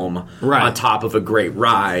film on top of a great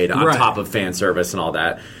ride, on top of fan service and all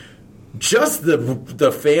that, just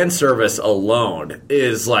the fan service alone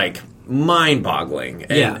is like mind-boggling.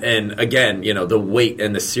 And again, the weight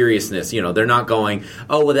and the seriousness, they're not going,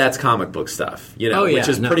 oh, well, that's comic book stuff, which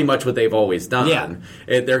is pretty much what they've always done.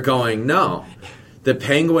 They're going, no, the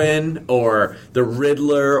Penguin or the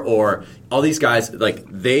Riddler or all these guys, like,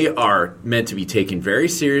 they are meant to be taken very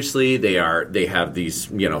seriously. They have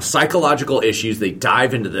these, psychological issues. They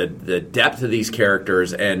dive into the depth of these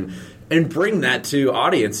characters and bring that to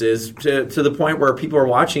audiences to the point where people are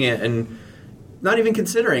watching it and not even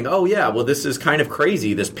considering, oh, yeah, well, this is kind of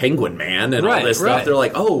crazy, this Penguin Man and all this stuff. They're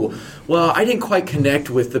like, oh, well, I didn't quite connect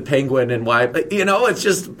with the Penguin and why. It's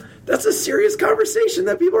just, that's a serious conversation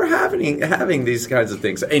that people are having these kinds of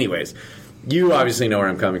things. Anyways, you obviously know where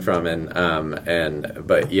I'm coming from.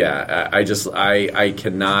 But yeah, I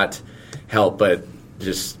cannot help but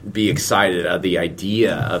just be excited at the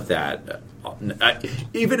idea of that.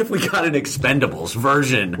 Even if we got an Expendables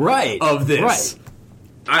version of this. Right.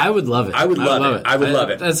 I would love it. I would love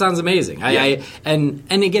it. That sounds amazing. Yeah. And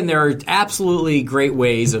again, there are absolutely great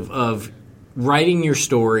ways of writing your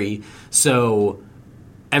story so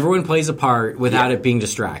everyone plays a part without it being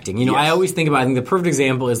distracting. I always think about, I think the perfect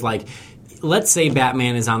example is like, let's say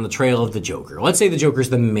Batman is on the trail of the Joker. Let's say the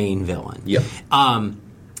Joker's the main villain. Yep.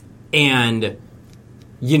 And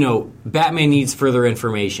Batman needs further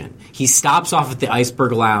information. He stops off at the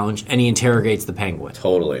Iceberg Lounge and he interrogates the Penguin.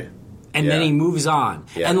 Totally. And then he moves on.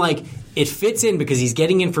 Yeah. And, like, it fits in because he's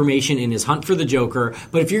getting information in his hunt for the Joker.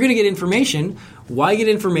 But if you're going to get information, why get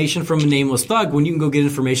information from a nameless thug when you can go get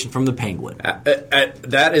information from the Penguin?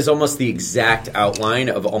 That is almost the exact outline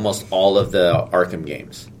of almost all of the Arkham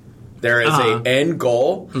games. There is an end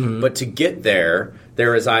goal, but to get there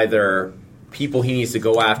is either people he needs to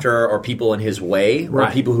go after or people in his way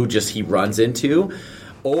or people who just he runs into.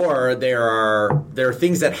 Or there are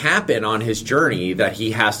things that happen on his journey that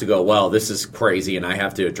he has to go, well, this is crazy and I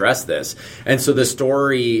have to address this. And so the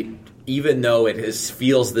story, even though it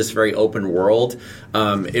feels this very open world,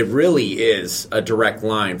 it really is a direct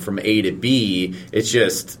line from A to B. It's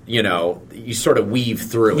just, you sort of weave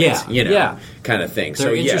through it, kind of thing.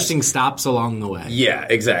 There are interesting stops along the way. Yeah,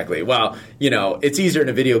 exactly. Well, it's easier in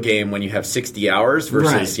a video game when you have 60 hours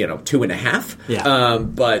versus, 2.5. Yeah.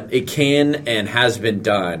 But it can and has been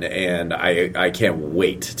done, and I can't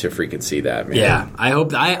wait to freaking see that, man. Yeah, I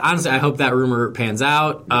hope that rumor pans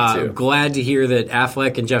out. Glad to hear that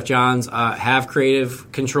Affleck and Geoff Johns have creative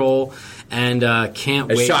control, and can't wait to hear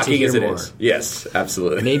more. As shocking as it is. Yes,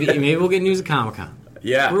 absolutely. Maybe we'll get news at Comic-Con.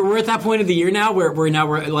 Yeah. We're at that point of the year now where we're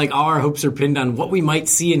like all our hopes are pinned on what we might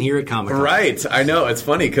see and hear at Comic-Con. Right. I know. It's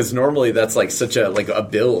funny because normally that's like such a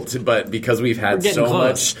build, but because we've had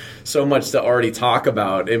so much to already talk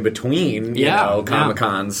about in between, you know,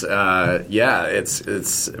 Comic-Cons,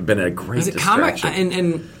 it's been a great distraction.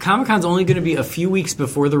 And Comic-Con's only going to be a few weeks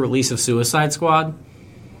before the release of Suicide Squad.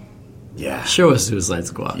 Yeah. Show us Suicide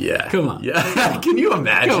Squad. Yeah. Come on. Yeah. Come on. Can you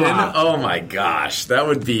imagine? Come on. Oh my gosh. That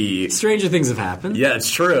would be... Stranger things have happened. Yeah,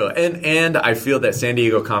 it's true. And I feel that San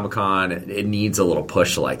Diego Comic-Con, it needs a little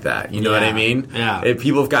push like that. You know what I mean? Yeah.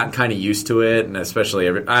 People have gotten kind of used to it, and especially,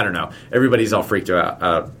 I don't know, everybody's all freaked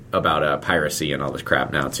out about piracy and all this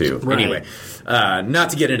crap now, too. Right. Anyway, not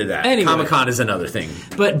to get into that. Anyway. Comic-Con is another thing.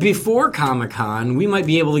 But before Comic-Con, we might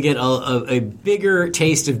be able to get a bigger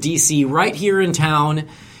taste of DC right here in town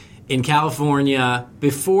in California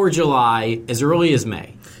before July, as early as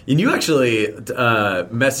May. And you actually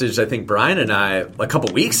messaged, I think, Brian and I a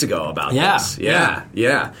couple weeks ago about this.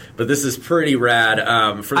 Yeah. But this is pretty rad.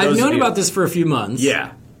 I've known about this for a few months.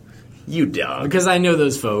 Yeah. You dog. Because I know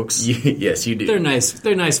those folks. Yes, you do. They're nice.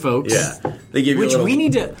 They're nice folks. Yeah. They give you we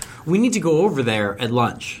need to go over there at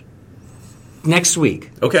lunch next week.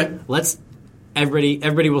 Okay.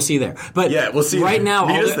 Everybody will see there. But yeah, we'll see. Right now,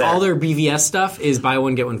 all their BVS stuff is buy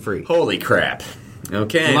one, get one free. Holy crap.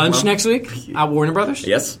 Okay. Lunch next week at Warner Brothers?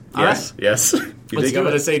 Yes. All right. Yes. You think I'm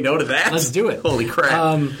going to say no to that? Let's do it. Holy crap.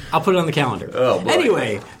 I'll put it on the calendar. Oh, boy.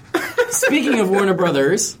 Anyway, speaking of Warner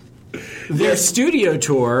Brothers, their studio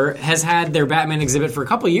tour has had their Batman exhibit for a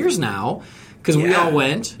couple years now. Because we all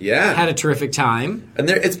went, had a terrific time. And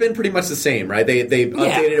it's been pretty much the same, right? They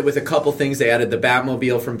updated it with a couple things. They added the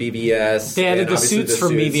Batmobile from BVS. They added the suits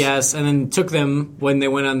from BVS and then took them when they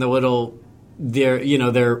went on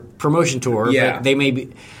their promotion tour. Yeah. But they may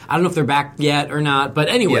be, I don't know if they're back yet or not. But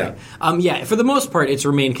anyway, for the most part, it's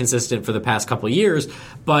remained consistent for the past couple of years.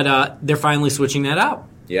 But they're finally switching that out.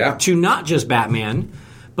 Yeah. To not just Batman,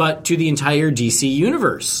 but to the entire DC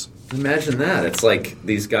universe. Imagine that. It's like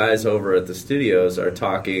these guys over at the studios are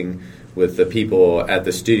talking with the people at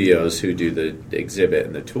the studios who do the exhibit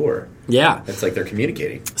and the tour. Yeah. It's like they're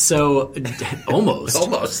communicating. So, almost.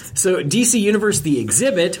 Almost. So, DC Universe, the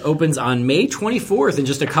exhibit, opens on May 24th in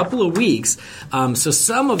just a couple of weeks. So,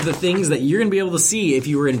 some of the things that you're going to be able to see if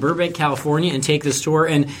you were in Burbank, California and take this tour,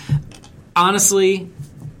 and honestly,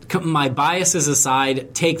 my biases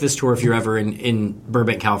aside, take this tour if you're ever in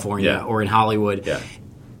Burbank, California or in Hollywood. Yeah.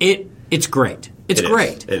 It's great. It's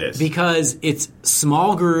great. It is. Because it's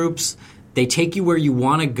small groups. They take you where you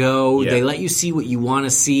want to go. Yeah. They let you see what you want to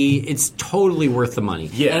see. It's totally worth the money.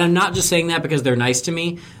 Yeah. And I'm not just saying that because they're nice to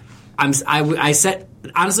me.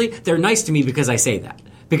 Honestly, they're nice to me because I say that.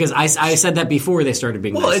 Because I said that before they started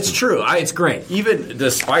being nice. Well, it's true. It's great. Even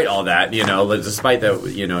despite all that, despite that,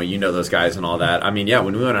 you know those guys and all that. I mean,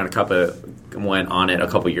 when we went on it a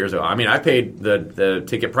couple years ago. I mean, I paid the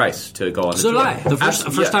ticket price to go on the tour. So did I. The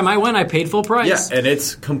first time I went, I paid full price. Yeah, and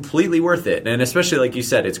it's completely worth it. And especially, like you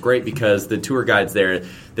said, it's great because the tour guides there,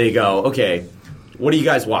 they go, okay, what do you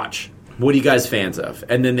guys watch? What are you guys fans of?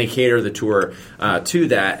 And then they cater the tour to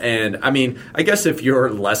that. And, I mean, I guess if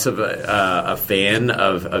you're less of a fan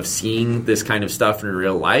of seeing this kind of stuff in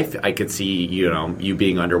real life, I could see, you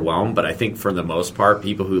being underwhelmed. But I think for the most part,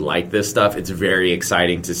 people who like this stuff, it's very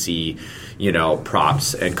exciting to see,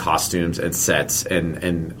 props and costumes and sets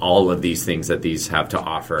and all of these things that these have to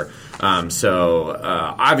offer. So,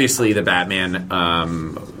 obviously, the Batman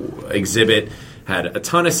exhibit had a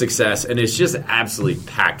ton of success, and it's just absolutely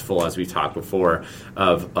packed full, as we talked before,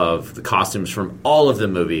 of the costumes from all of the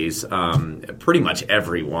movies, pretty much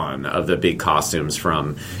every one of the big costumes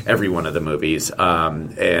from every one of the movies.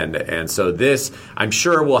 And so this, I'm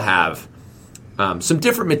sure, will have some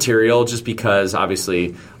different material just because,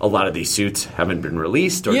 obviously, a lot of these suits haven't been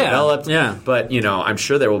released or developed. Yeah. But, I'm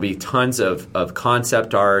sure there will be tons of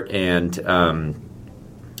concept art and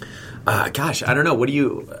gosh, I don't know. What do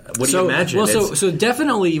you imagine? Well, so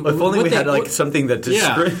definitely. If only we had something that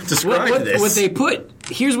described this. What they put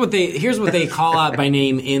here's what they call out by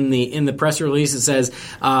name in the press release. It says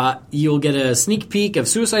you'll get a sneak peek of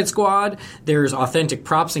Suicide Squad. There's authentic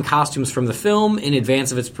props and costumes from the film in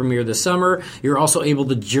advance of its premiere this summer. You're also able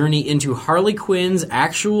to journey into Harley Quinn's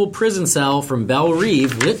actual prison cell from Belle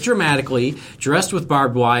Reve, lit dramatically, dressed with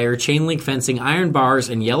barbed wire, chain link fencing, iron bars,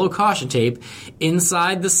 and yellow caution tape.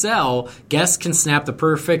 Inside the cell, guests can snap the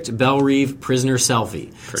perfect Belle Reve prisoner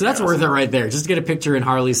selfie. So that's worth it right there. Just to get a picture in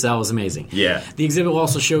Harley's cell is amazing. Yeah. The exhibit will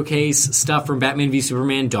also showcase stuff from Batman v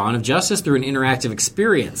Superman: Dawn of Justice through an interactive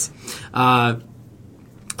experience.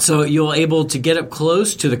 So you'll able to get up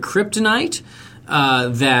close to the kryptonite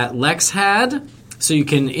that Lex had. So you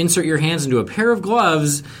can insert your hands into a pair of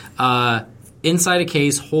gloves inside a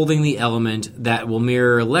case holding the element that will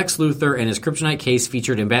mirror Lex Luthor and his kryptonite case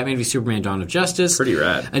featured in Batman v Superman Dawn of Justice. Pretty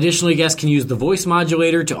rad. Additionally, guests can use the voice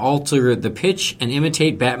modulator to alter the pitch and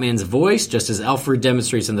imitate Batman's voice, just as Alfred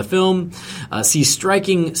demonstrates in the film. See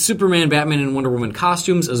striking Superman, Batman, and Wonder Woman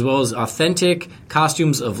costumes, as well as authentic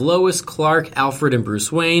costumes of Lois, Clark, Alfred, and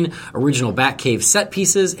Bruce Wayne, original Batcave set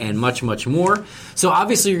pieces, and much, much more. So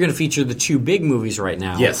obviously you're going to feature the two big movies right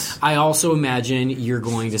now. Yes. I also imagine you're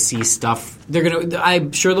going to see stuff.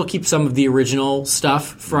 I'm sure they'll keep some of the original stuff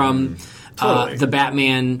from the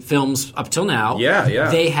Batman films up till now.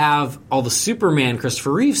 Yeah. They have all the Superman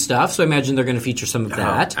Christopher Reeve stuff, so I imagine they're going to feature some of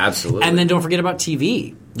that. Absolutely. And then don't forget about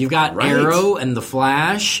TV. You've got Arrow and The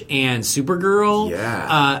Flash and Supergirl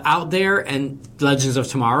out there, and Legends of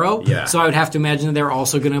Tomorrow. Yeah. So I would have to imagine that they're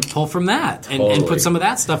also going to pull from that and put some of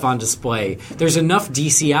that stuff on display. There's enough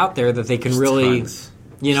DC out there that they can really... Tons.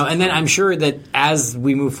 And then I'm sure that as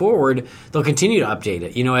we move forward, they'll continue to update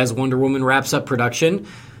it. As Wonder Woman wraps up production,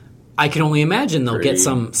 I can only imagine they'll get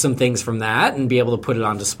some things from that and be able to put it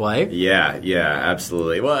on display. Yeah,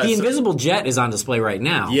 absolutely. Well, the Invisible Jet is on display right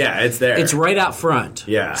now. Yeah, it's there. It's right out front.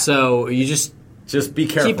 Yeah. So you just be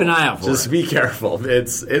careful. Keep an eye out for it. Just be careful.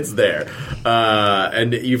 It's there.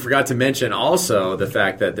 And you forgot to mention also the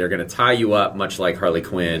fact that they're going to tie you up, much like Harley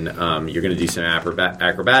Quinn. You're going to do some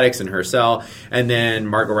acrobatics in her cell, and then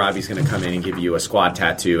Margot Robbie's going to come in and give you a squad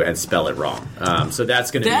tattoo and spell it wrong. So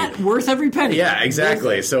that's going to be worth every penny. Yeah,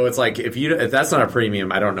 exactly. So it's like if that's not a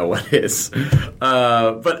premium, I don't know what is.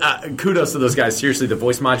 But kudos to those guys. Seriously, the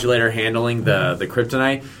voice modulator handling the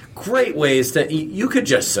kryptonite. Great ways to you could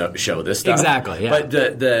just show this stuff. Exactly. Yeah. But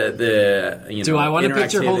the do I want a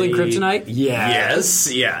picture holding kryptonite?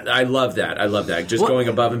 Yes. Yeah. I love that. Just going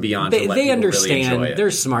above and beyond. They understand. Really enjoy it.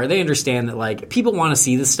 They're smart. They understand that people want to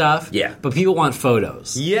see the stuff. Yeah. But people want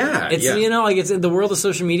photos. Yeah. It's it's in the world of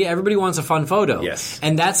social media. Everybody wants a fun photo. Yes.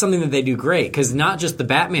 And that's something that they do great because not just the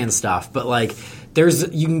Batman stuff, but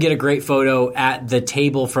you can get a great photo at the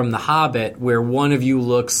table from The Hobbit where one of you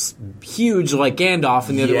looks huge like Gandalf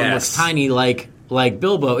and the other one looks tiny like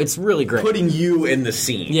Bilbo. It's really great. Putting you in the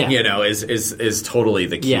scene, is totally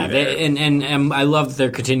the key. Yeah, and I love that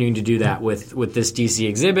they're continuing to do that with this DC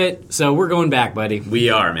exhibit. So we're going back, buddy. We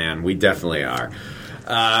are, man. We definitely are.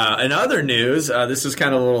 In other news, this is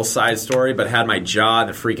kind of a little side story, but had my jaw on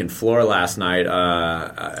the freaking floor last night.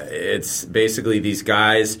 It's basically these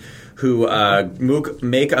guys who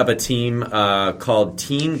make up a team called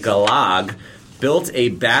Team Galag, built a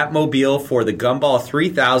Batmobile for the Gumball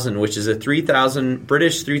 3000, which is a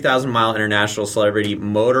British 3,000-mile international celebrity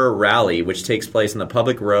motor rally, which takes place on the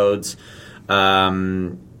public roads.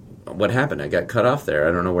 What happened? I got cut off there.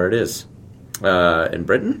 I don't know where it is. In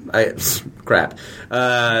Britain? Crap.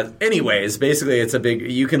 Anyways, basically it's a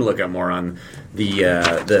big... You can look up more on the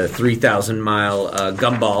 3,000-mile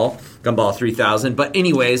Gumball 3000. But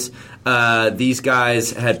anyways, these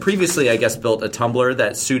guys had previously, I guess, built a tumbler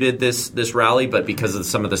that suited this rally, but because of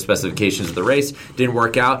some of the specifications of the race, didn't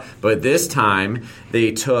work out. But this time,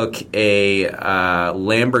 they took a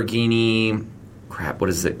Lamborghini... Crap,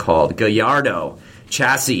 what is it called? Gallardo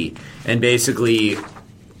chassis, and basically...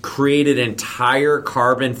 created an entire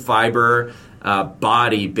carbon fiber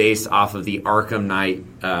body based off of the Arkham Knight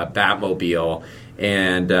Batmobile.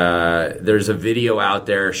 And there's a video out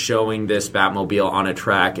there showing this Batmobile on a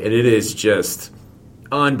track, and it is just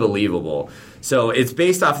unbelievable. So it's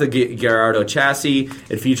based off the Gallardo chassis.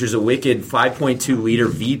 It features a wicked 5.2-liter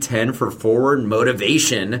V10 for forward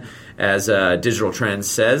motivation, as Digital Trends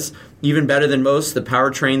says. Even better than most, the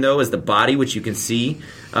powertrain, though, is the body, which you can see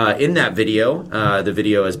in that video. The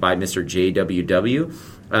video is by Mr. JWW.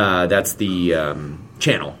 That's the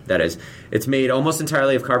channel, that is. It's made almost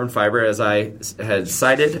entirely of carbon fiber, as I had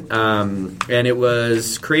cited. And it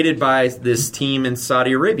was created by this team in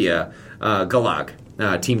Saudi Arabia, Galag,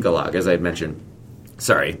 Team Galag, as I had mentioned.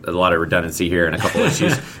 Sorry, a lot of redundancy here and a couple of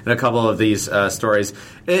issues in a couple of these stories.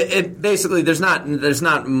 It basically there's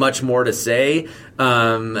not much more to say.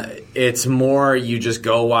 It's more you just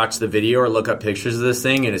go watch the video or look up pictures of this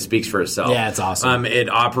thing and it speaks for itself. Yeah, it's awesome. It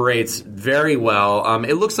operates very well.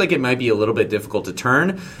 It looks like it might be a little bit difficult to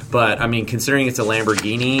turn, but I mean, considering it's a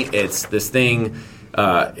Lamborghini, it's this thing.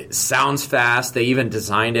 It sounds fast. They even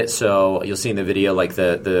designed it so you'll see in the video, like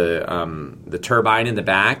the turbine in the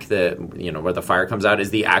back, where the fire comes out, is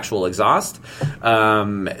the actual exhaust.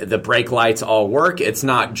 The brake lights all work. It's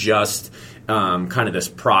not just kind of this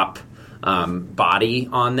prop body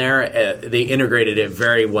on there. They integrated it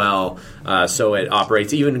very well, so it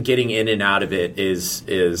operates. Even getting in and out of it is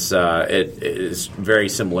very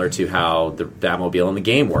similar to how the Batmobile in the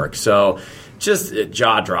game works. So. just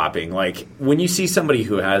jaw-dropping. Like, when you see somebody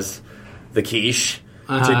who has the quiche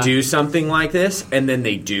to do something like this, and then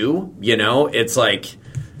they do, it's like...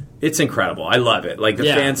 It's incredible. I love it. Like, the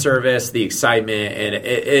fan service, the excitement, and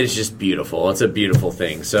it is just beautiful. It's a beautiful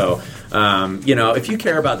thing. So, if you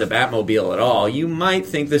care about the Batmobile at all, you might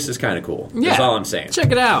think this is kind of cool. That's all I'm saying.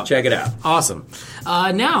 Check it out. Check it out. Awesome.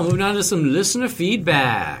 Now, moving on to some listener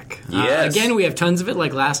feedback. Yes. Again, we have tons of it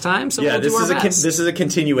like last time, so we'll do our best. This is a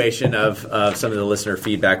continuation of some of the listener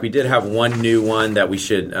feedback. We did have one new one that we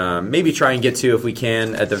should maybe try and get to if we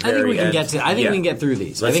can at the very end. I think we can get through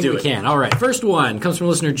these. Let's I think we can. All right. First one comes from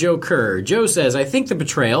listener Joe Kerr. Joe says, I think the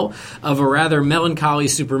portrayal of a rather melancholy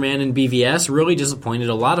Superman in BVS really disappointed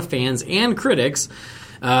a lot of fans and critics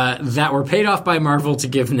that were paid off by Marvel to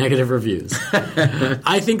give negative reviews.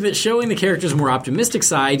 I think that showing the character's more optimistic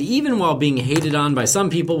side, even while being hated on by some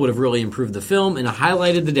people, would have really improved the film and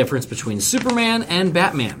highlighted the difference between Superman and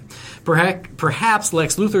Batman. Perhaps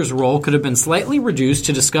Lex Luthor's role could have been slightly reduced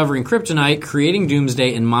to discovering kryptonite, creating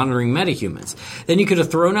Doomsday, and monitoring metahumans. Then you could have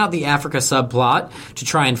thrown out the Africa subplot to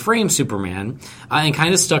try and frame Superman, and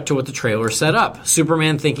kind of stuck to what the trailer set up.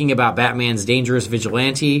 Superman thinking about Batman's dangerous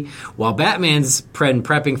vigilante, while Batman's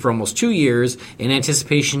prepping for almost 2 years in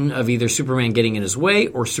anticipation of either Superman getting in his way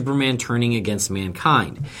or Superman turning against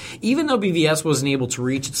mankind. Even though BVS wasn't able to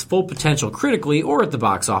reach its full potential critically or at the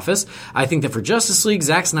box office, I think that for Justice League,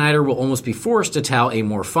 Zack Snyder will almost be forced to tell a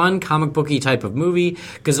more fun, comic booky type of movie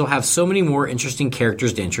because they'll have so many more interesting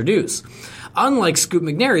characters to introduce. Unlike Scoot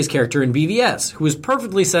McNairy's character in BVS, who was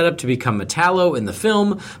perfectly set up to become Metallo in the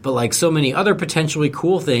film, but like so many other potentially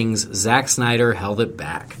cool things, Zack Snyder held it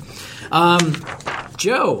back.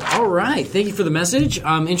 Joe, all right. Thank you for the message.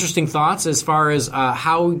 Interesting thoughts as far as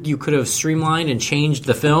how you could have streamlined and changed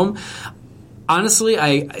the film. Honestly,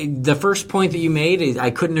 the first point that you made,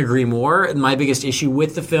 I couldn't agree more. My biggest issue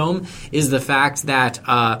with the film is the fact that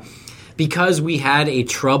because we had a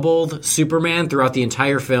troubled Superman throughout the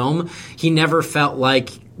entire film, he never felt like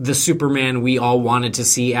the Superman we all wanted to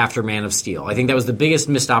see after Man of Steel. I think that was the biggest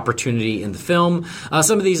missed opportunity in the film.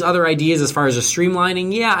 Some of these other ideas as far as a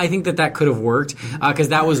streamlining, I think that could have worked because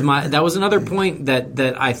that was another point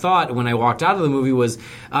that I thought when I walked out of the movie was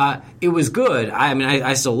it was good. I mean,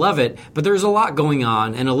 I still love it, but there's a lot going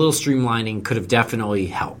on, and a little streamlining could have definitely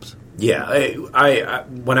helped. Yeah, I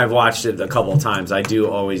when I've watched it a couple of times, I do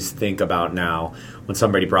always think about now when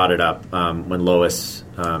somebody brought it up when Lois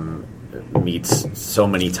meets so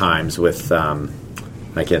many times with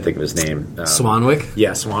I can't think of his name. Swanwick?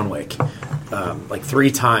 Yeah, Swanwick. Like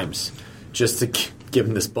 3 times just to give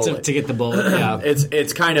him this bullet. To get the bullet, yeah.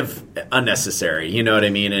 It's kind of unnecessary, you know what I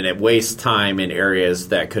mean? And it wastes time in areas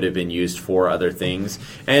that could have been used for other things.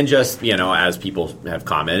 And just, as people have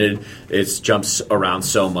commented, it jumps around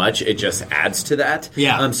so much, it just adds to that.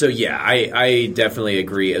 Yeah. I definitely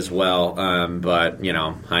agree as well. But,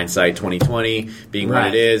 hindsight 2020 being what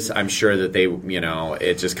it is, I'm sure that they,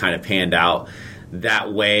 it just kind of panned out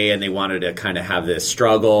that way, and they wanted to kind of have this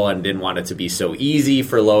struggle and didn't want it to be so easy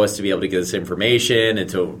for Lois to be able to get this information and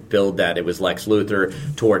to build that it was Lex Luthor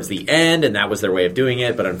towards the end, and that was their way of doing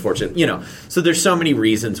it. But unfortunately, so there's so many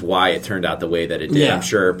reasons why it turned out the way that it did, I'm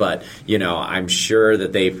sure. But, I'm sure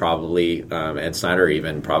that they probably, and Snyder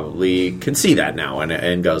even probably can see that now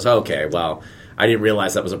and goes, okay, well, I didn't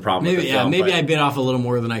realize that was a problem with the film. Maybe I bit off a little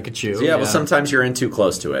more than I could chew. So well, sometimes you're in too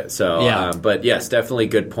close to it. So, but yes, definitely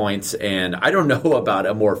good points. And I don't know about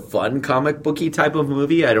a more fun comic booky type of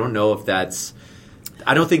movie. I don't know if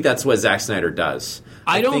I don't think that's what Zack Snyder does.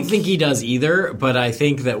 I don't think he does either, but I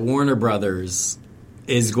think that Warner Brothers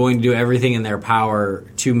is going to do everything in their power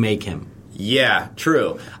to make him. Yeah,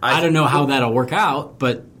 true. I don't know how that'll work out,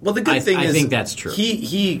 but the good thing is I think that's true.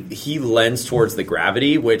 He lends towards the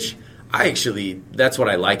gravity, which that's what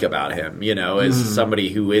I like about him, is somebody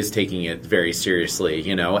who is taking it very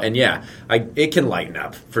seriously, and it can lighten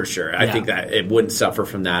up for sure. I think that it wouldn't suffer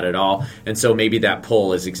from that at all. And so maybe that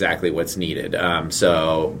pull is exactly what's needed.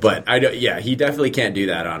 But he definitely can't do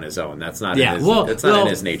that on his own. That's not in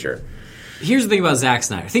his nature. Here's the thing about Zack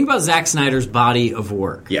Snyder. Think about Zack Snyder's body of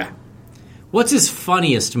work. Yeah. What's his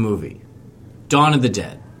funniest movie? Dawn of the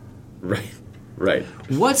Dead. Right.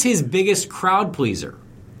 What's his biggest crowd pleaser?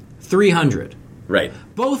 300. Right.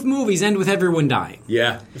 Both movies end with everyone dying.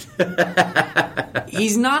 Yeah.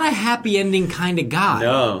 He's not a happy ending kind of guy.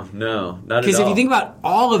 No, not at all. Because if you think about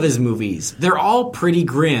all of his movies, they're all pretty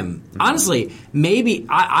grim. Mm-hmm. Honestly, maybe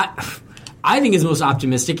I think his most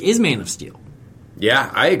optimistic is Man of Steel. Yeah,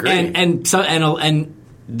 I agree. And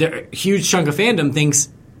the huge chunk of fandom thinks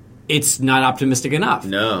it's not optimistic enough.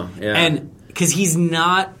 No, yeah. And because he's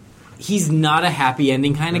not he's not a happy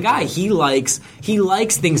ending kind of guy. He likes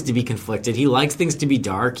things to be conflicted. He likes things to be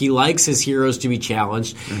dark. He likes his heroes to be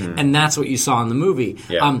challenged, and that's what you saw in the movie.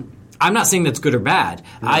 Yeah. I'm not saying that's good or bad,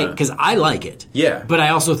 because I like it. Yeah. But I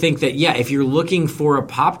also think that if you're looking for a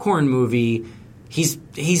popcorn movie, he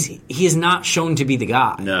is not shown to be the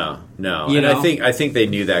guy. No. And I think they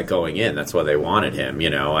knew that going in. That's why they wanted him.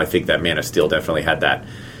 I think that Man of Steel definitely had that.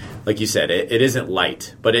 Like you said, it isn't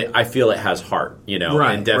light, but I feel it has heart.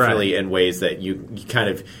 Right, and definitely in ways that you kind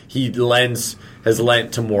of has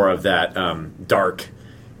lent to more of that dark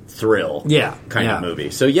thrill kind of movie.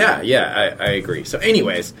 So I agree. So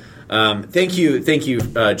anyways. Thank you,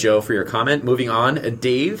 Joe, for your comment. Moving on,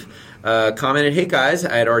 Dave commented, "Hey guys,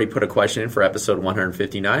 I had already put a question in for episode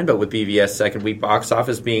 159, but with BVS second week box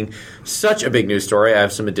office being such a big news story, I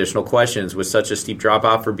have some additional questions. With such a steep drop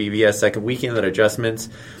off for BVS second weekend,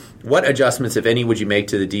 what adjustments, if any, would you make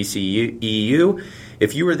to the DCEU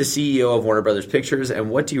if you were the CEO of Warner Brothers Pictures, and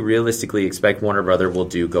what do you realistically expect Warner Brothers will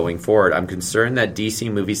do going forward? I'm concerned that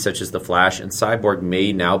DC movies such as The Flash and Cyborg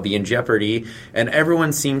may now be in jeopardy, and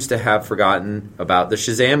everyone seems to have forgotten about the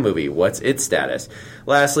Shazam movie. What's its status?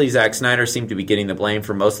 Lastly, Zack Snyder seemed to be getting the blame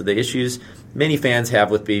for most of the issues many fans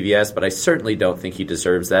have with BVS, but I certainly don't think he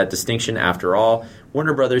deserves that distinction. After all,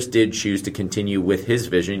 Warner Brothers did choose to continue with his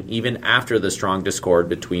vision even after the strong discord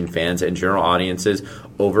between fans and general audiences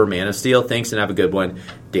over Man of Steel. Thanks and have a good one,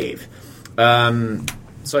 Dave.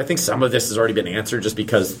 So I think some of this has already been answered just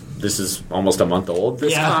because this is almost a month old,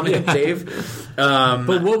 this comment, Dave.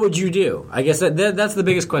 But what would you do? I guess that's the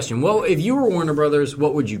biggest question. Well, if you were Warner Brothers,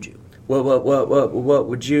 what would you do? What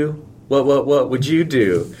would you? What would you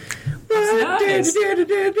do? Nice.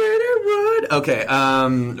 Okay,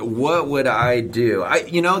 what would I do?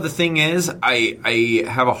 The thing is, I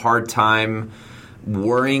have a hard time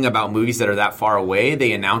worrying about movies that are that far away.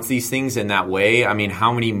 They announce these things in that way. I mean,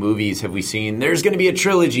 how many movies have we seen? There's going to be a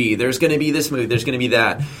trilogy. There's going to be this movie. There's going to be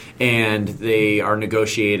that. And they are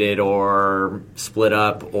negotiated or split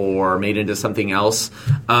up or made into something else.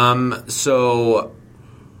 So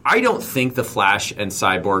I don't think the Flash and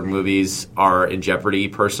Cyborg movies are in jeopardy,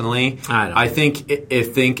 personally. I think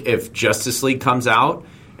if Justice League comes out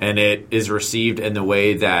and it is received in the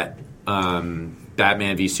way that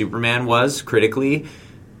Batman v Superman was critically,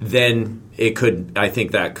 then I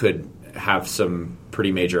think that could have some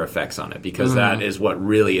pretty major effects on it, because that is what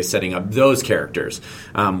really is setting up those characters,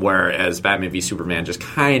 whereas Batman v Superman just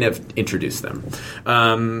kind of introduced them.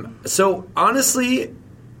 So honestly,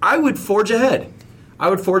 I would forge ahead.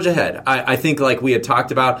 I think, like we had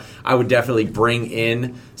talked about, I would definitely bring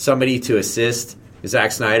in somebody to assist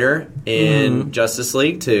Zack Snyder in Justice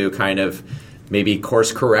League to kind of maybe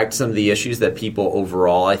course correct some of the issues that people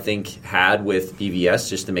overall, I think, had with BVS,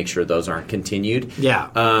 just to make sure those aren't continued. Yeah.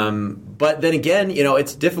 But then again,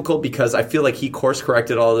 it's difficult because I feel like he course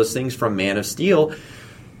corrected all those things from Man of Steel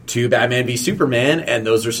to Batman v Superman, and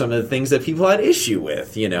those are some of the things that people had issue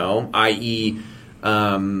with, i.e.,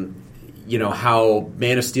 how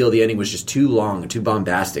Man of Steel, the ending was just too long and too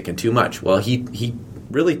bombastic and too much. Well, he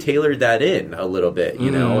really tailored that in a little bit,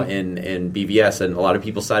 in BVS, and a lot of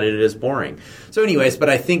people cited it as boring. So anyways, but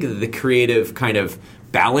I think the creative kind of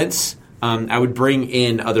balance, I would bring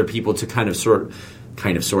in other people to kind of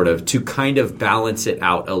balance it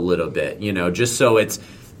out a little bit, just so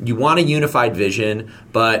you want a unified vision,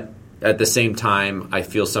 but at the same time, I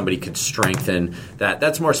feel somebody could strengthen that.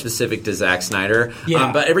 That's more specific to Zack Snyder.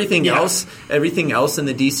 Yeah. But everything else in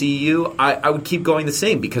the DCEU, I would keep going the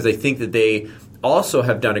same, because I think that they also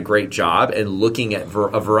have done a great job in looking at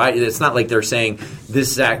a variety. It's not like they're saying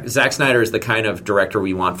this Zack Snyder is the kind of director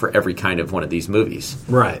we want for every kind of one of these movies.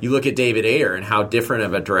 Right. You look at David Ayer and how different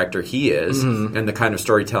of a director he is, and the kind of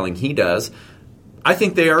storytelling he does. I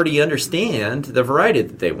think they already understand the variety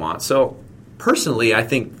that they want. So personally, I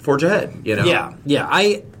think forge ahead. Yeah.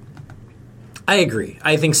 I agree.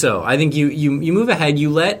 I think so. I think you move ahead.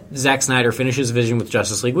 You let Zack Snyder finish his vision with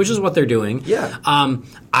Justice League, which is what they're doing. Yeah.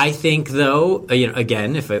 I think, though,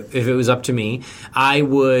 again, if it was up to me, I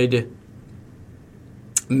would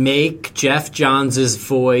make Geoff Johns'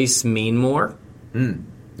 voice mean more.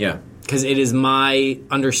 Yeah. Because it is my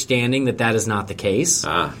understanding that is not the case.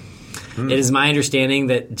 It is my understanding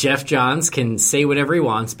that Geoff Johns can say whatever he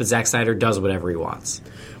wants, but Zack Snyder does whatever he wants.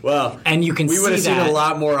 Well, and you can we would have seen a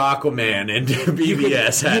lot more Aquaman in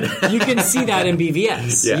BVS. You can see that in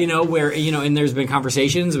BVS, where, and there's been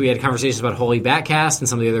conversations. We had conversations about Holy Batcast and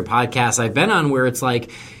some of the other podcasts I've been on where it's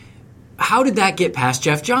like, how did that get past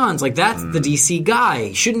Geoff Johns? Like, that's the DC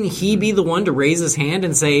guy. Shouldn't he be the one to raise his hand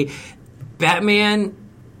and say, Batman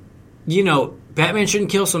shouldn't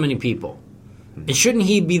kill so many people? And shouldn't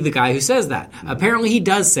he be the guy who says that? Apparently he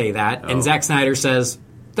does say that, and Zack Snyder says,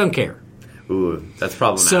 don't care. Ooh, that's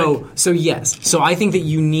problematic. So yes. So I think that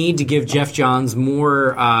you need to give Geoff Johns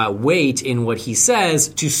more weight in what he says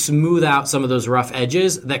to smooth out some of those rough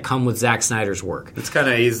edges that come with Zack Snyder's work. It's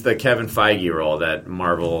he's the Kevin Feige role that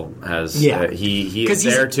Marvel has. Yeah. He is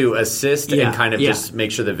there to assist and kind of just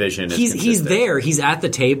make sure the vision is consistent. He's there. He's at the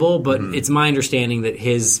table, but it's my understanding that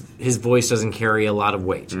his voice doesn't carry a lot of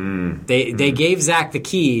weight. They gave Zack the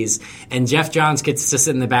keys, and Geoff Johns gets to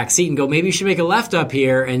sit in the back seat and go, maybe you should make a left up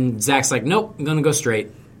here, and Zack's like, nope. I'm going to go straight.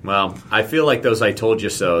 Well, I feel like those I told you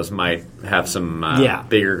so's might have some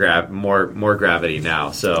bigger more gravity now.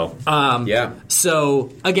 So So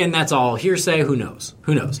again, that's all hearsay. Who knows?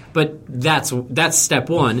 But that's step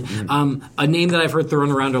one. A name that I've heard thrown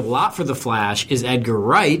around a lot for the Flash is Edgar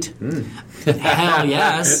Wright. Hell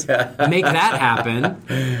yes, make that happen.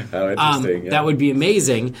 How interesting! That would be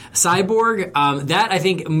amazing. Cyborg. That I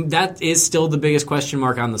think that is still the biggest question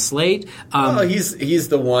mark on the slate. He's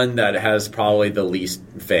the one that has probably the least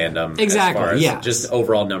fandom. Exactly. As far as just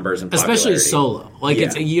overall numbers and popularity. Especially solo.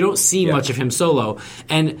 You don't see much of him solo.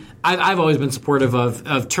 And I've always been supportive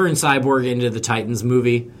of turn Cyborg into the Titans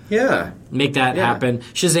movie. Yeah. Make that happen.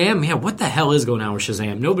 Shazam, what the hell is going on with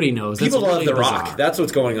Shazam? Nobody knows. People love The Rock. That's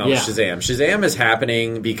what's going on with Shazam. Shazam is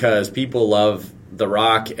happening because people love The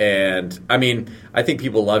Rock, and I think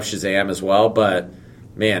people love Shazam as well, but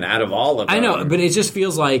man, out of all of them, I know, but it just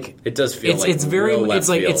feels like it does feel it's very it's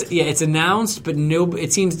like field. it's announced, but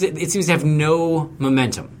it seems to have no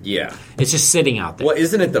momentum. Yeah, it's just sitting out there. Well,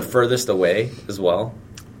 isn't it the furthest away as well?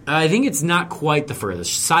 I think it's not quite the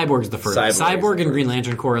furthest. Cyborg's the furthest. Cyborg and Green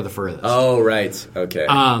Lantern Corps are the furthest. Oh, right. Okay.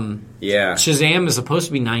 Yeah. Shazam is supposed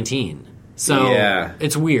to be 19. So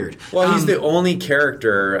it's weird. Well, he's the only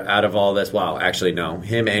character out of all this. Well, actually, no.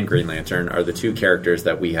 Him and Green Lantern are the two characters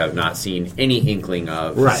that we have not seen any inkling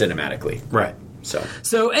of cinematically. Right.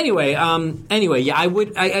 So anyway,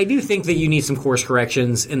 I do think that you need some course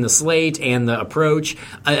corrections in the slate and the approach.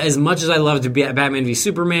 As much as I love to be at Batman v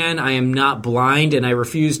Superman, I am not blind, and I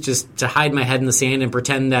refuse just to hide my head in the sand and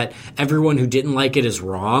pretend that everyone who didn't like it is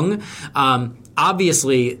wrong.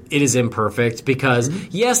 Obviously, it is imperfect because,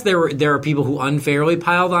 yes, there are people who unfairly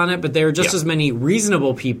piled on it, but there are just as many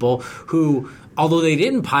reasonable people who, although they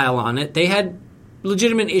didn't pile on it, they had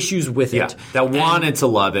legitimate issues with it. That wanted to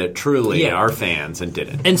love it, truly, are fans, and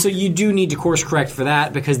didn't. And so you do need to course correct for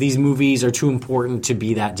that because these movies are too important to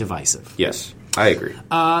be that divisive. Yes. I agree.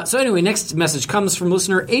 So anyway, next message comes from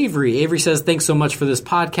listener Avery. Avery says, thanks so much for this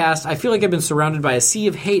podcast. I feel like I've been surrounded by a sea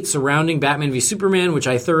of hate surrounding Batman v Superman, which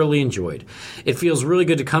I thoroughly enjoyed. It feels really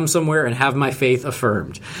good to come somewhere and have my faith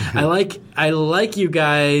affirmed. I like you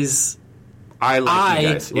guys.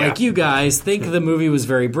 Like you guys, think the movie was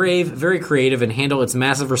very brave, very creative, and handled its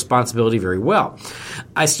massive responsibility very well.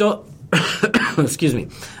 Excuse me.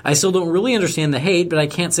 I still don't really understand the hate, but I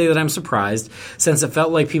can't say that I'm surprised, since it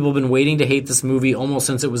felt like people have been waiting to hate this movie almost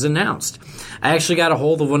since it was announced. I actually got a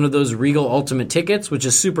hold of one of those Regal Ultimate tickets, which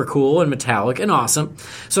is super cool and metallic and awesome,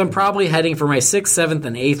 so I'm probably heading for my 6th, 7th,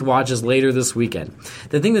 and 8th watches later this weekend.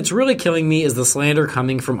 The thing that's really killing me is the slander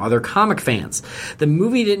coming from other comic fans. The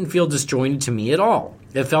movie didn't feel disjointed to me at all.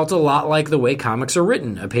 It felt a lot like the way comics are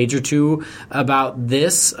written. A page or two about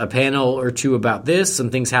this, a panel or two about this, some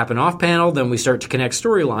things happen off panel, then we start to connect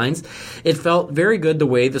storylines. It felt very good the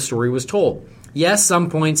way the story was told. Yes, some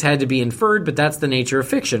points had to be inferred, but that's the nature of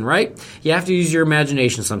fiction, right? You have to use your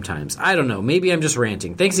imagination sometimes. I don't know. Maybe I'm just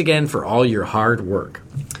ranting. Thanks again for all your hard work.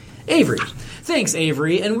 Avery. Thanks,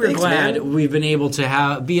 Avery, and we're glad we've been able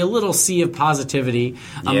to be a little sea of positivity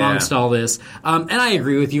amongst all this. And I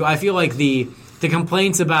agree with you. I feel like the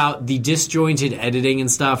complaints about the disjointed editing and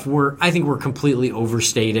stuff I think were completely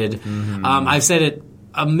overstated. I've said it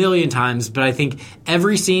a million times, but I think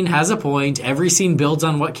every scene has a point. Every scene builds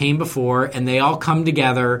on what came before, and they all come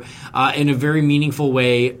together in a very meaningful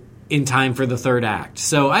way in time for the third act.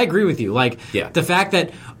 So I agree with you. The fact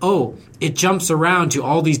that, it jumps around to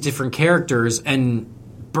all these different characters and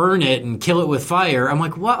burn it and kill it with fire. I'm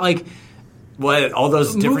like, what? Well, all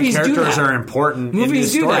those different characters are important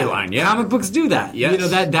movies in the storyline. Yeah, comic books do that.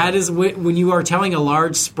 Yes. That is when you are telling a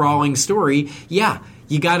large, sprawling story. Yeah,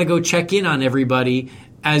 you got to go check in on everybody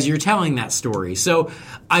as you're telling that story. So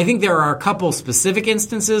I think there are a couple specific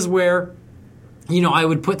instances where, I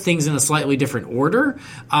would put things in a slightly different order.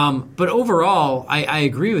 But overall, I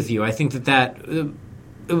agree with you. I think that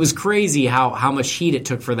it was crazy how much heat it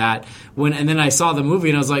took for that. And then I saw the movie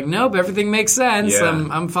and I was like, nope, everything makes sense. Yeah.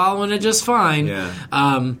 I'm following it just fine. Yeah.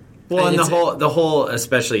 Well, and the whole,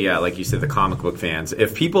 especially, like you said, the comic book fans.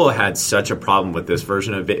 If people had such a problem with this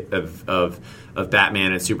version of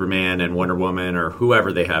Batman and Superman and Wonder Woman or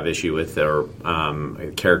whoever they have issue with, or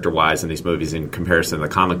character-wise in these movies in comparison to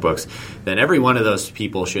the comic books, then every one of those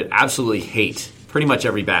people should absolutely hate pretty much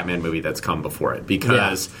every Batman movie that's come before it,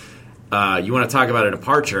 because you want to talk about a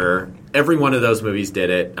departure. Every one of those movies did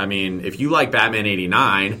it. I mean, if you like Batman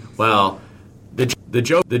 '89, well, the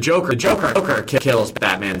Joker kills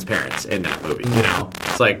Batman's parents in that movie. You know,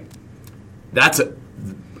 it's like that's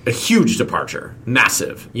a huge departure,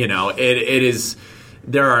 massive. You know, it is.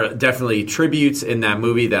 There are definitely tributes in that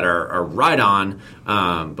movie that are right on,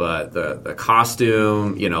 but the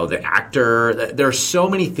costume, you know, the actor, there are so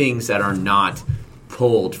many things that are not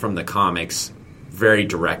pulled from the comics very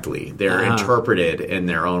directly. They're interpreted in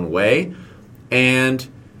their own way, and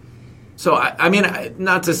so I mean,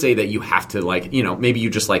 not to say that you have to like, you know, maybe you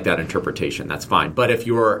just like that interpretation. That's fine. But if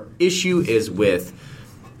your issue is with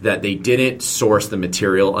that they didn't source the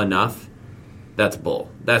material enough, that's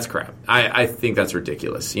bull. That's crap. I think that's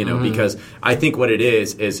ridiculous, you know, because I think what it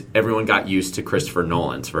is everyone got used to Christopher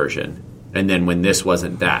Nolan's version. And then when this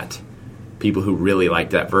wasn't that, people who really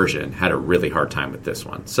liked that version had a really hard time with this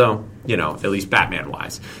one. So, you know, at least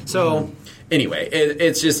Batman-wise. So, anyway,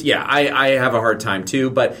 it's just, I have a hard time too.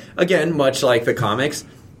 But again, much like the comics,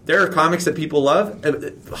 there are comics that people love.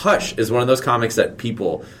 Hush is one of those comics that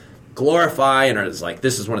people glorify and are like,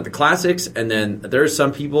 this is one of the classics. And then there are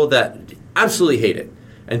some people that absolutely hate it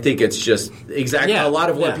and think it's just exactly a lot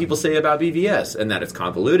of what people say about BVS, and that it's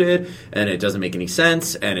convoluted and it doesn't make any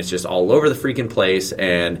sense and it's just all over the freaking place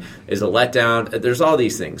and is a letdown. There's all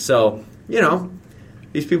these things. So, you know,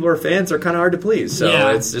 these people who are fans are kind of hard to please. So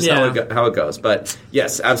it's just how it goes. But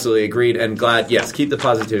yes, absolutely agreed and glad. Yes, keep the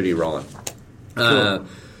positivity rolling. Cool.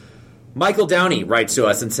 Michael Downey writes to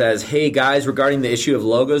us and says, hey guys, regarding the issue of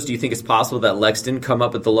logos, do you think it's possible that Lex didn't come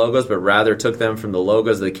up with the logos but rather took them from the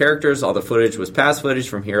logos of the characters? All the footage was past footage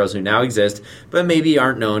from heroes who now exist but maybe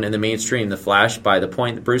aren't known in the mainstream. The Flash, by the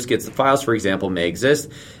point that Bruce gets the files, for example, may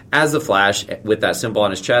exist as the Flash with that symbol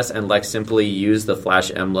on his chest, and Lex simply used the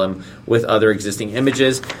Flash emblem with other existing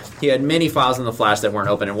images. He had many files in the Flash that weren't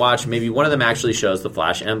open and watched. Maybe one of them actually shows the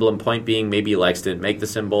Flash emblem. Point being, maybe Lex didn't make the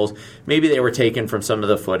symbols. Maybe they were taken from some of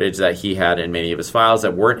the footage that he had in many of his files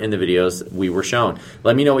that weren't in the videos we were shown.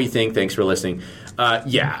 Let me know what you think. Thanks for listening.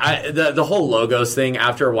 The whole logos thing,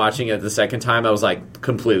 after watching it the second time, I was like,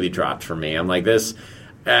 completely dropped for me. I'm like, this,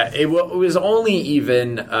 it was only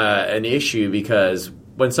even an issue because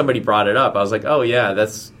when somebody brought it up, I was like, oh yeah,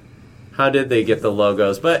 that's, how did they get the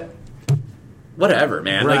logos? But whatever,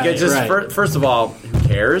 man. Right, like, it just, first of all, who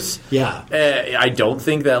cares? Yeah. I don't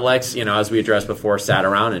think that Lex, you know, as we addressed before, sat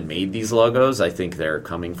around and made these logos. I think they're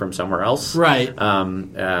coming from somewhere else. Right.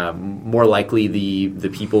 More likely the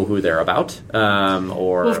people who they're about,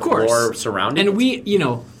 or surrounding. And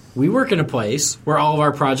we work in a place where all of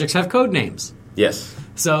our projects have code names. Yes.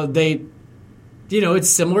 So they, it's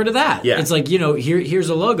similar to that. Yeah. It's like, here's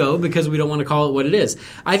a logo because we don't want to call it what it is.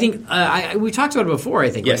 I think, we talked about it before, I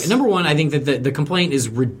think. Yes. Like, number one, I think that the complaint is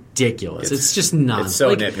ridiculous. It's just nonsense. It's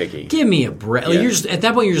so nitpicky. Give me a break. Yeah. Like, at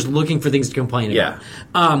that point, you're just looking for things to complain about.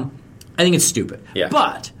 I think it's stupid. Yeah.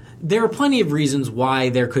 But there are plenty of reasons why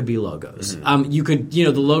there could be logos. Mm-hmm. You could,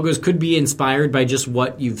 the logos could be inspired by just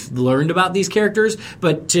what you've learned about these characters.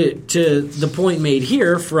 But to the point made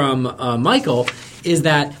here from Michael is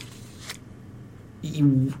that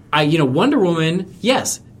Wonder Woman,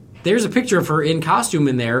 yes, there's a picture of her in costume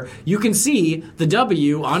in there. You can see the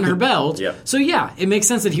W on her belt. Yeah. So, yeah, it makes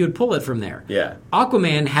sense that he would pull it from there. Yeah.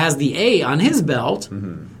 Aquaman has the A on his belt.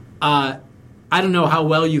 Mm-hmm. I don't know how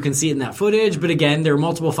well you can see it in that footage, but again, there are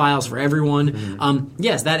multiple files for everyone. Mm-hmm.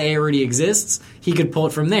 Yes, that A already exists. He could pull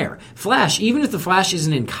it from there. Flash, even if the Flash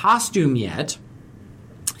isn't in costume yet,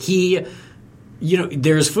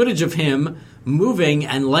 there's footage of him moving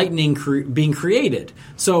and lightning being created.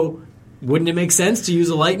 So wouldn't it make sense to use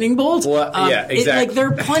a lightning bolt? Well, yeah, exactly. There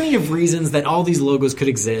are plenty of reasons that all these logos could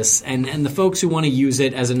exist, and the folks who want to use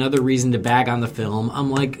it as another reason to bag on the film,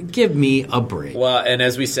 I'm like, give me a break. Well, and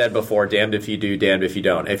as we said before, damned if you do, damned if you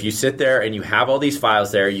don't. If you sit there and you have all these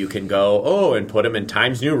files there, you can go, and put them in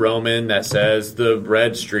Times New Roman that says the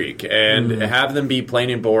red streak, and have them be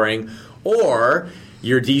plain and boring, or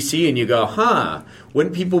you're DC and you go,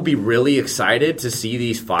 wouldn't people be really excited to see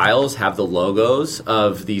these files have the logos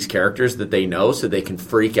of these characters that they know so they can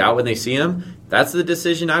freak out when they see them? That's the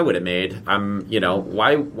decision I would have made.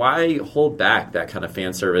 Why hold back that kind of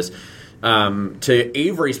fan service? To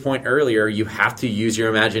Avery's point earlier, you have to use your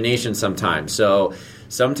imagination sometimes. So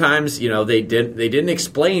sometimes, they didn't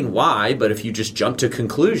explain why, but if you just jump to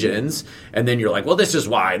conclusions and then you're like, well, this is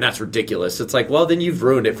why, and that's ridiculous. It's like, well, then you've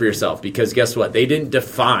ruined it for yourself, because guess what? They didn't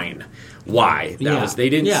define why. They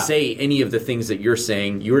didn't say any of the things that you're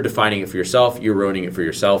saying. You were defining it for yourself. You're ruining it for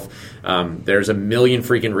yourself. There's a million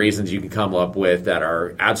freaking reasons you can come up with that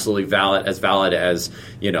are absolutely valid as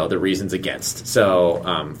the reasons against.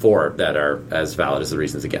 So four that are as valid as the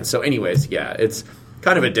reasons against. So anyways, it's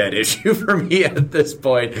kind of a dead issue for me at this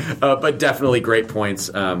point, but definitely great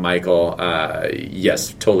points, Michael.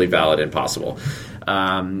 Yes, totally valid and possible.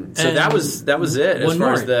 So that was it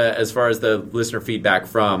as far as the listener feedback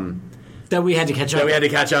from. That we had to catch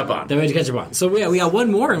up on. So we got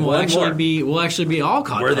one more, and we'll actually be all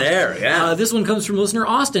caught up. We're there, yeah. This one comes from listener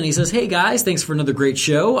Austin. He says, "Hey guys, thanks for another great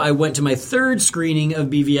show. I went to my third screening of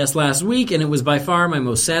BVS last week, and it was by far my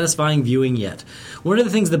most satisfying viewing yet. One of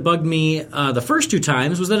the things that bugged me the first two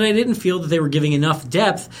times was that I didn't feel that they were giving enough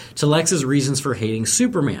depth to Lex's reasons for hating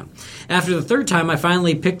Superman. After the third time, I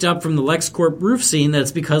finally picked up from the LexCorp roof scene that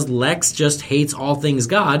it's because Lex just hates all things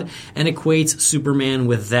God and equates Superman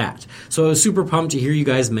with that. So I was super pumped to hear you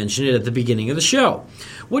guys mention it at the beginning of the show.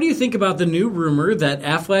 What do you think about the new rumor that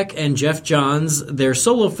Affleck and Jeff Johns, their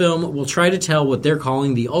solo film, will try to tell what they're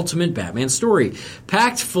calling the ultimate Batman story,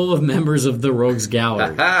 packed full of members of the Rogues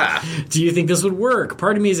Gallery? Do you think this would work?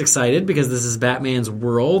 Part of me is excited because this is Batman's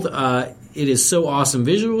world. It is so awesome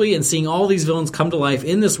visually, and seeing all these villains come to life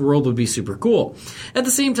in this world would be super cool. At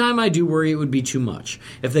the same time, I do worry it would be too much.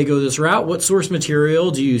 If they go this route, what source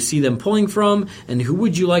material do you see them pulling from, and who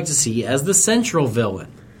would you like to see as the central villain?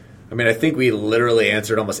 I mean, I think we literally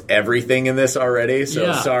answered almost everything in this already,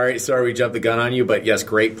 so sorry we jumped the gun on you, but yes,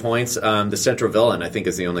 great points. The central villain, I think,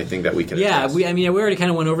 is the only thing that we can address. We already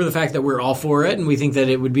kind of went over the fact that we're all for it, and we think that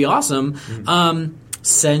it would be awesome. Mm-hmm.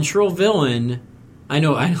 Central villain, I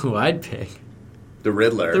know who I'd pick. The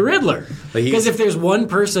Riddler. Because if there's one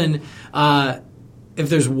person... if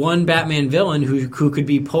there's one Batman villain who could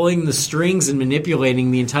be pulling the strings and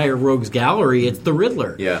manipulating the entire Rogues Gallery, it's the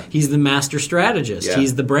Riddler. Yeah. He's the master strategist. Yeah.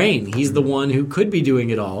 He's the brain. He's the one who could be doing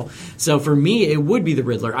it all. So for me, it would be the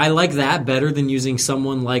Riddler. I like that better than using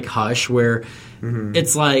someone like Hush, where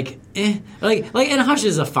it's like, and Hush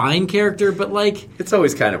is a fine character, but it's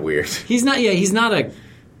always kind of weird. He's not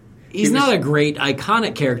a great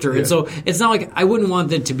iconic character, and so it's not like I wouldn't want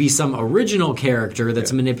that to be some original character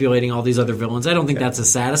that's manipulating all these other villains. I don't think that's as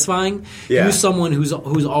satisfying. Use someone who's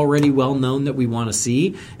already well known that we want to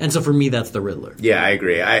see, and so for me, that's the Riddler. Yeah, I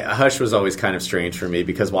agree. Hush was always kind of strange for me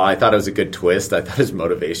because while I thought it was a good twist, I thought his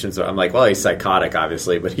motivations. I'm like, well, he's psychotic,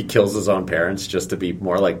 obviously, but he kills his own parents just to be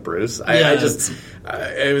more like Bruce.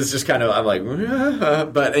 It was just kind of I'm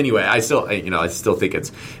like, but anyway, I still think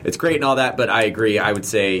it's great and all that, but I agree. I would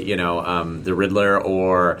say the Riddler,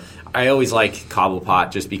 or I always like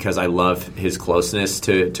Cobblepot just because I love his closeness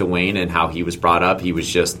to Wayne and how he was brought up. He was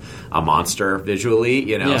just a monster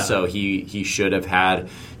visually, so he should have had,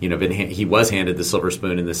 he was handed the silver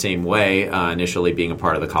spoon in the same way, initially being a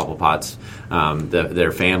part of the Cobblepots,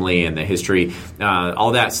 their family and the history,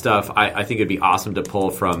 all that stuff. I think it'd be awesome to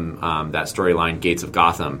pull from that storyline. Gates of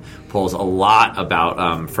Gotham pulls a lot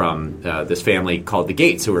about from this family called the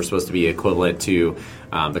Gates, who are supposed to be equivalent to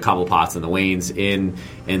the Cobblepots and the Waynes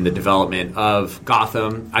in the development of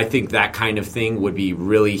Gotham. I think that kind of thing would be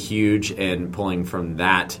really huge, and pulling from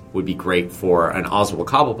that would be great for an Oswald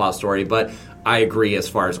Cobblepot story. But I agree, as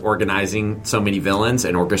far as organizing so many villains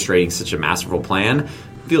and orchestrating such a masterful plan,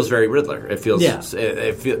 feels very Riddler. It feels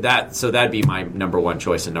so that'd be my number one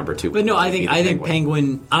choice, and number two. But no, I think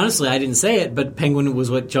Penguin. Honestly, I didn't say it, but Penguin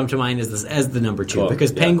was what jumped to mind as the number two,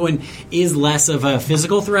 because Penguin is less of a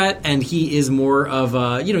physical threat, and he is more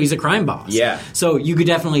of he's a crime boss. Yeah. So you could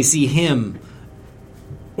definitely see him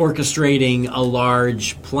orchestrating a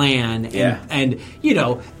large plan, and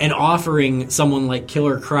offering someone like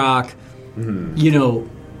Killer Croc,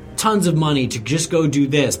 tons of money to just go do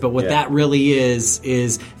this, but what that really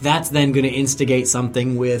is that's then going to instigate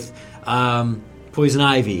something with Poison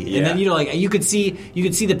Ivy, and then you could see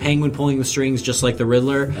the Penguin pulling the strings just like the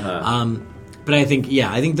Riddler. But I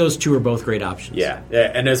think those two are both great options. Yeah,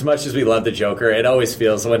 and as much as we love the Joker, it always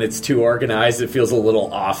feels, when it's too organized, it feels a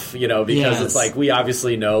little off, because it's like, we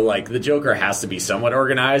obviously know, the Joker has to be somewhat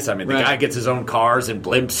organized. I mean, the guy gets his own cars and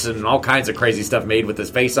blimps and all kinds of crazy stuff made with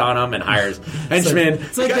his face on them, and hires henchmen.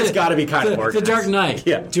 The guy's got to be kind of organized. The Dark Knight.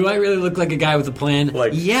 Yeah. Do I really look like a guy with a plan?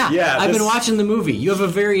 I've been watching the movie. You have a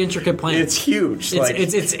very intricate plan. It's huge.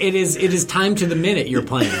 It is time to the minute you're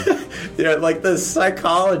playing. The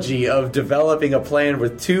psychology of developing developing a plan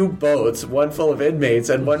with 2 boats, one full of inmates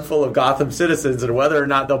and one full of Gotham citizens, and whether or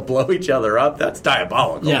not they'll blow each other up, that's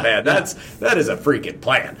diabolical, man. That is a freaking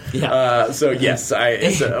plan. Yeah. So yes,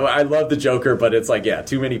 I love the Joker, but it's like,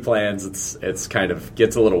 too many plans. It's kind of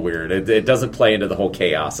gets a little weird. It doesn't play into the whole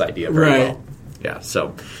chaos idea very well. Yeah.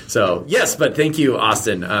 So yes, but thank you,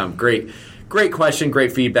 Austin. Great question,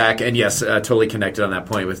 great feedback, and yes, totally connected on that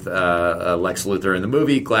point with Lex Luthor in the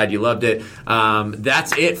movie. Glad you loved it.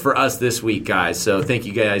 That's it for us this week, guys. So thank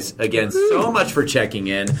you guys again so much for checking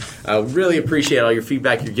in. Really appreciate all your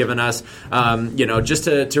feedback you're giving us. Just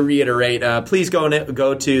to reiterate, please go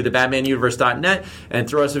to thebatmanuniverse.net and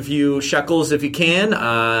throw us a few shekels if you can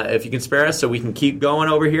spare us, so we can keep going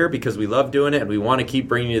over here, because we love doing it and we want to keep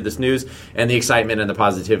bringing you this news and the excitement and the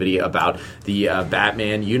positivity about the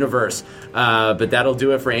Batman universe. But that'll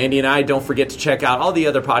do it for Andy and I. Don't forget to check out all the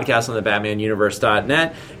other podcasts on the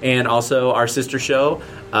BatmanUniverse.net, and also our sister show,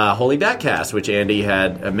 Holy Batcast, which Andy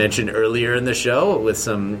had mentioned earlier in the show, with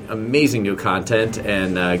some amazing new content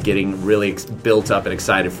and getting really built up and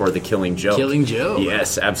excited for the Killing Joke. Killing Joke.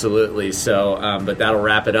 Yes, absolutely. So, but that'll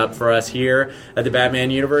wrap it up for us here at the Batman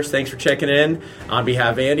Universe. Thanks for checking in. On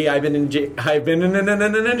behalf of Andy, I've been Jamie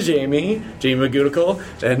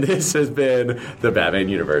McGoonicle, and this has been the Batman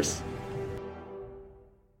Universe.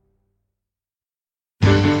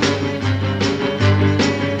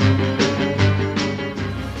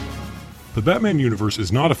 The Batman Universe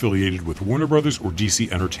is not affiliated with Warner Brothers or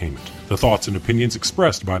DC Entertainment. The thoughts and opinions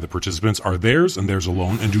expressed by the participants are theirs and theirs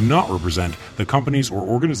alone, and do not represent the companies or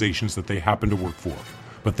organizations that they happen to work for.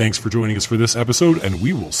 But thanks for joining us for this episode, and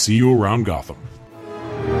we will see you around Gotham.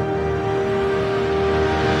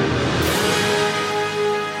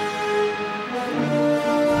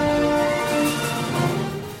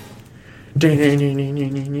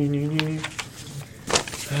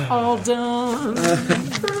 All done.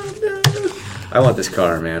 I want this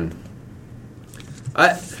car, man.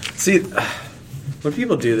 When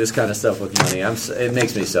people do this kind of stuff with money, it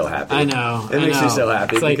makes me so happy. I know. It makes me so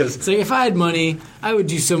happy. It's like if I had money, I would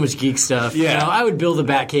do so much geek stuff. Yeah. I would build a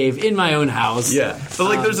Batcave in my own house. Yeah.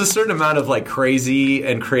 But there's a certain amount of crazy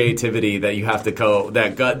and creativity that you have to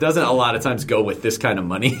doesn't a lot of times go with this kind of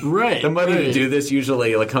money. Right. The money to do this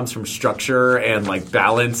usually comes from structure and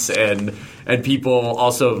balance, and people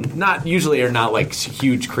also are not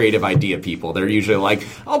huge creative idea people. They're usually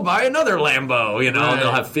I'll buy another Lambo, and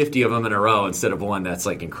they'll have 50 of them in a row instead of one that's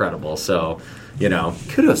incredible. So,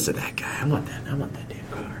 kudos to that guy. I want that.